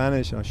speak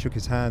Spanish. And I shook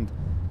his hand,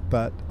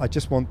 but I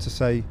just want to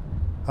say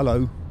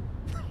hello.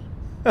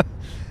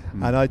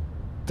 And I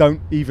don't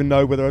even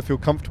know whether I feel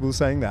comfortable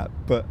saying that,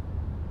 but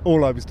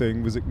all I was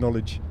doing was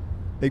acknowledging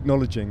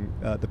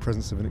the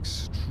presence of an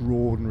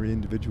extraordinary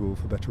individual,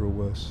 for better or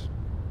worse.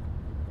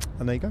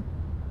 And there you go.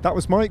 That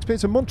was my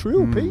experience in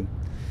Montreal, Pete.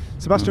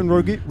 Sebastian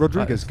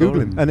Rodriguez,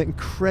 Google him. An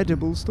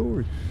incredible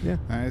story. Yeah,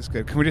 that is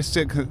good. Can we just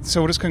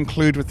we'll just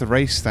conclude with the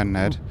race then,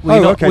 Ned? We're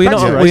not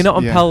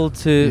compelled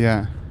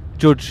to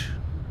judge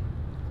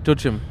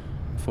him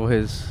for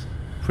his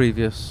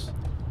previous.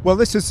 Well,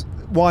 this is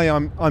why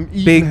I'm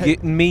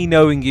me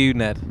knowing you,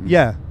 Ned.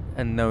 Yeah.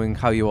 and knowing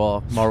how you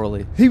are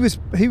morally. He was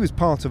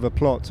part of a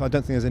plot. I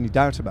don't think there's any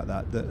doubt about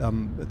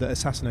that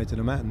assassinated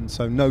a man.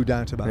 So no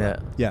doubt about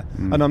that. Yeah,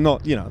 and I'm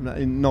not,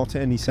 not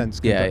in any sense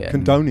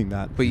condoning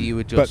that. But you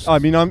would just. But I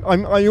mean,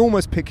 I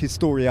almost pick his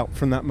story up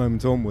from that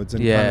moment onwards,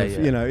 and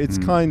it's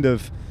kind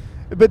of.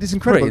 But it's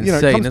incredible.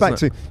 Insane, it comes back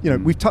to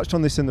we've touched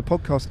on this in the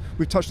podcast.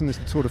 We've touched on this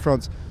in Tour de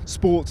France.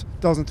 Sport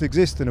doesn't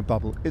exist in a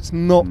bubble. It's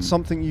not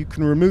something you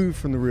can remove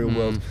from the real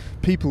world.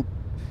 People,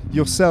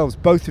 yourselves,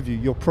 both of you,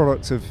 you're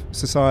products of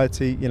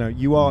society.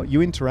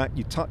 You interact,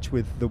 you touch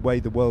with the way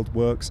the world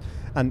works,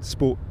 and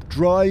sport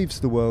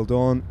drives the world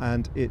on,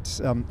 and it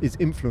is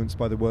influenced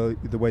by the way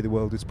the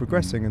world is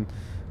progressing. And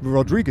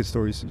Rodriguez's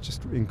story is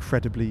just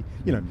incredibly.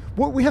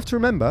 What we have to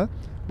remember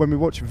when we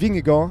watch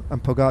Vingegaard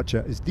and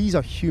Pogacar is these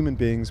are human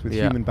beings with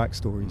human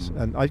backstories,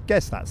 and I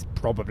guess that's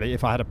probably,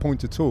 if I had a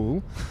point at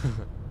all,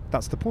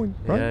 that's the point,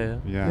 right?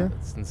 Yeah.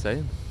 It's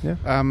insane. Yeah.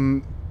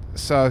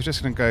 So I was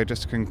just going to go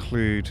just to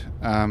conclude.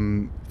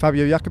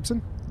 Fabio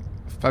Jakobsen.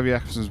 Fabio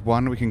Jakobsen's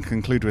one. We can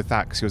conclude with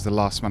that because he was the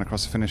last man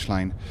across the finish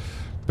line.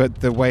 But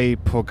the way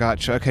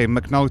Pogacar,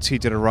 McNulty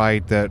did a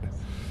ride that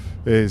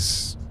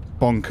is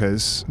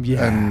bonkers,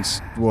 and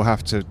we'll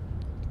have to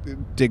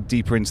dig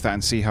deeper into that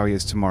and see how he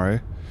is tomorrow.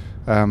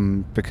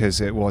 Because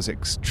it was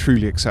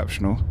truly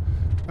exceptional,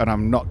 and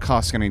I'm not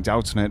casting any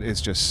doubt on it. It's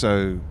just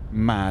so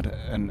mad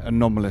and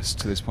anomalous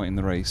to this point in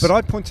the race. But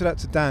I pointed out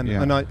to Dan,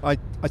 and I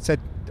said,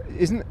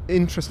 isn't it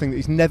interesting that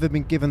he's never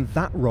been given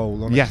that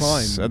role on a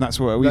climb? Yes, and that's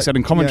what we said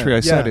in commentary. I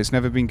said it's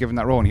never been given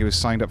that role, and he was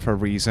signed up for a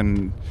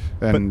reason.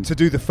 But to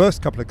do the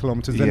first couple of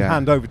kilometres, then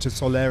hand over to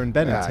Soler and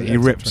Bennett. He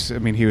ripped. I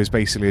mean, he was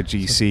basically a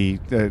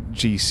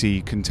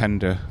GC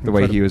contender the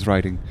way he was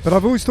riding. But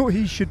I've always thought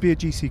he should be a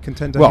GC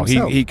contender. Well,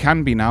 himself. he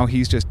can be now.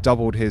 He's just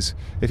doubled his.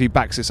 If he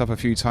backs this up a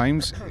few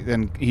times,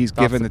 then he's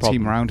given the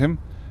team around him.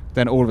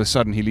 Then all of a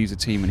sudden he leaves a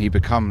team and he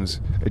becomes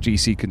a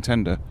GC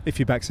contender. If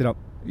he backs it up.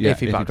 Yeah,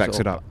 if he backs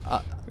it up.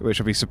 Which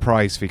I'll be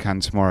surprised if he can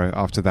tomorrow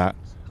after that,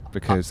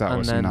 because that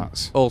was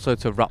nuts. Also,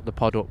 to wrap the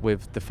pod up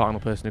with the final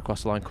person who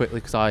crossed the line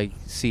quickly, because I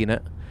seen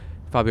it,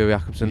 Fabio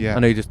Jakobsen. I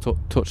know you just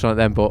touched on it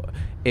then, but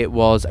it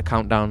was a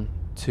countdown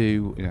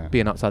to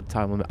being outside the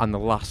time limit, and the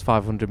last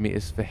 500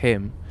 metres for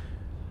him,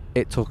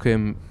 it took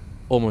him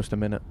almost a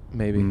minute,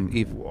 maybe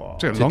even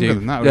longer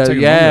than that.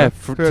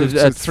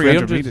 To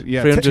 300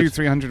 metres.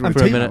 300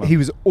 for a minute. He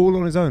was all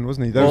on his own,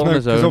 wasn't he? All on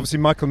his own. Because obviously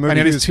Michael Murray. And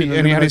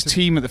he had his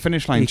team at the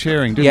finish line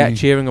cheering, didn't he? Yeah,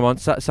 cheering him on.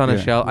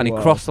 Sanachel, and he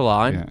crossed the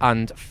line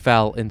and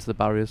fell into the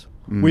barriers.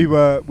 We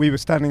were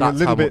standing That's a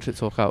little how bit. Much it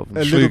took out of him.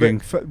 A little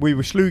bit. We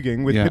were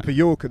schlooging with Pippa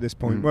York at this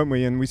point, weren't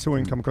we? And we saw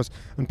him come across,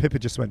 and Pippa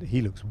just went,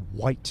 "He looks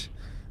white."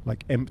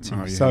 Like empty. Fair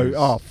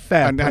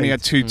and play. And he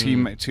had two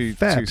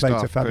fair play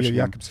staff to Fabio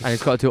Jakobsen. And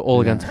he's got to do it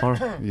all again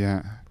tomorrow.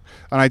 Yeah.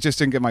 And I just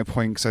didn't get my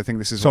point because I think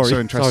this is what's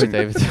so interesting.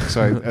 Sorry, David.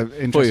 Sorry,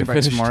 interesting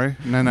about tomorrow.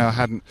 No, I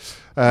hadn't.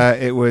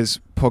 It was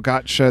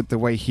Pogacar, the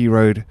way he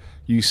rode.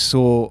 You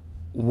saw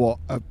what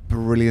a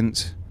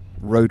brilliant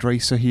road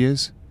racer he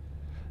is.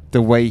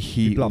 The way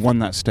he won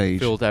that stage.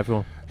 Fooled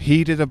everyone.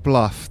 He did a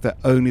bluff that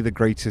only the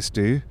greatest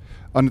do.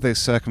 Under those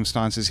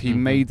circumstances, he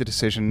made the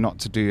decision not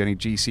to do any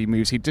GC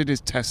moves. He did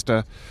his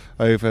tester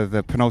over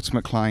the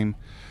penultimate climb,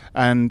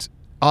 and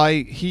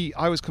I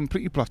was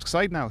completely bluffed because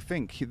I now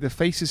think the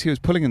faces he was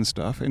pulling and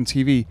stuff in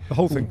TV, the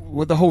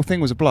whole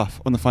thing was a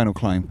bluff on the final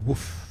climb.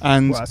 Oof.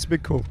 And that's a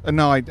big call.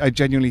 No, I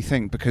genuinely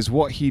think, because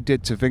what he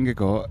did to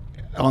Vingegaard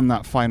on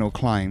that final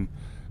climb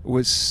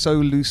was so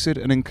lucid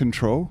and in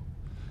control.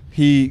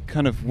 He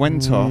kind of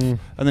went off, and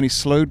then he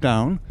slowed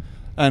down.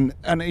 And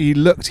he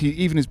looked.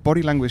 Even his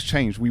body language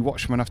changed. We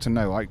watched him enough to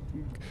know.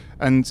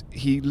 And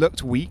he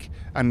looked weak,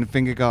 and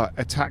Vingegaard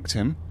attacked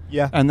him.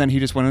 Yeah. And then he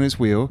just went on his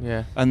wheel.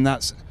 Yeah. And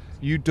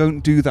you don't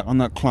do that on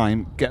that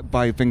climb. Get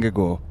by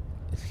Vingegaard.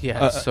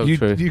 Yeah, so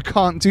true. You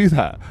can't do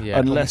that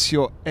unless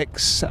you're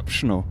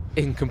exceptional.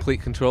 In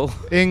complete control.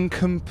 In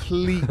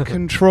complete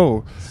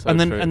control. So and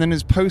true. then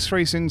his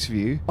post-race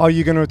interview. Are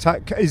you going to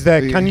attack?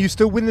 Can you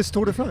still win this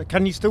Tour de France?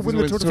 Can you still win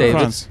the Tour de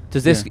France?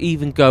 Does this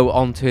even go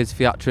on to his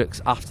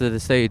theatrics after the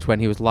stage when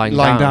he was lying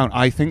down?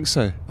 I think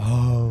so.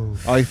 Oh.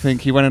 I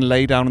think he went and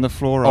lay down on the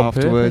floor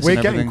afterwards.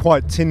 We're getting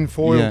quite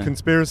tinfoil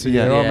conspiracy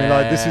here, aren't we?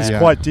 Like, this is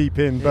quite deep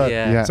in, but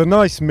it's a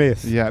nice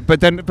myth. Yeah, but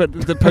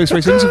the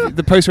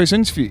post-race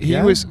interview,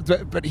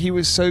 he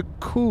was so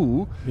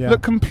cool.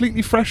 Looked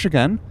completely fresh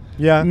again.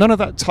 Yeah. None of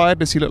that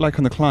tiredness he looked like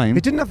on the climb.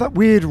 He didn't have that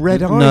weird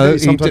red eye. No,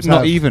 he did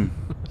not even.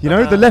 You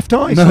know, the left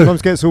eye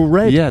sometimes gets all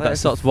red. Yeah, that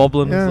starts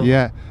wobbling.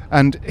 Yeah.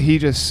 And he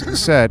just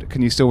said,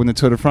 "Can you still win the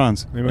Tour de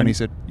France?" And he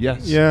said,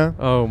 "Yes." Yeah.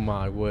 Oh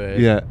my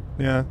word. Yeah.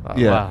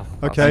 Wow.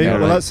 Okay.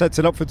 Well, that sets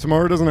it up for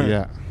tomorrow, doesn't it?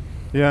 Yeah.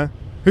 Yeah.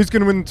 Who's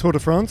going to win the Tour de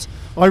France?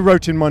 I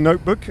wrote in my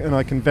notebook, and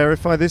I can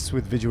verify this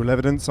with visual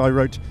evidence. I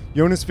wrote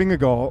Jonas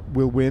Vingegaard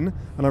will win,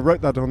 and I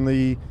wrote that on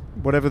the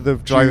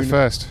July the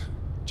 1st.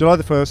 July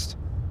the 1st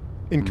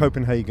in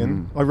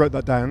Copenhagen. I wrote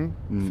that down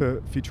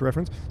for future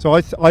reference. So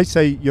I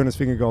say Jonas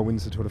Vingegaard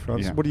wins the Tour de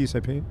France. Yeah. What do you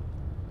say, Pete?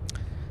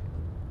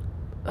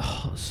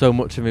 So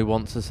much of me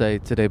wants to say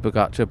Tadej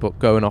Pogacar, but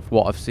going off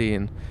what I've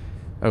seen,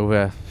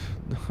 over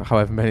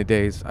however many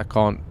days. I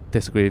can't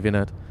disagree with you,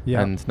 Ned.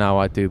 Yeah. And now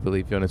I do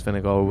believe Jonas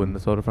Vingegaard will win the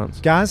Tour de France.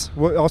 Gaz,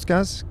 ask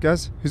Gaz.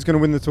 Gaz, who's going to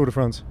win the Tour de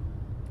France?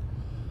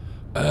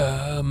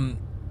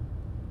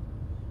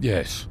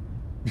 Yes.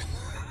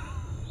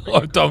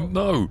 I don't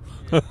know.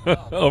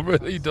 I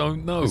really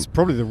don't know. It's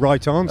probably the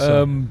right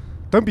answer.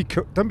 Don't be.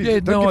 Yeah,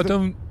 don't no, give I the-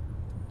 don't.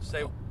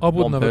 Say I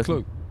wouldn't one have a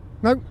person. clue.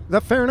 No,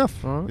 that's fair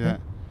enough. All right. Yeah.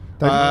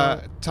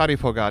 David? Tadej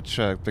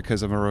Pogacar,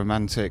 because I'm a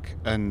romantic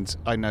and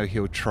I know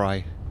he'll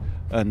try,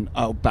 and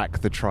I'll back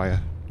the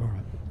trier. All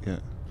right. Yeah.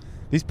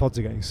 These pods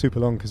are getting super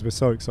long because we're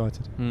so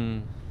excited. Hmm.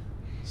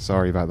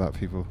 Sorry about that,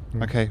 people.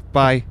 Mm. Okay.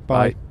 Bye.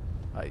 Bye.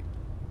 Bye.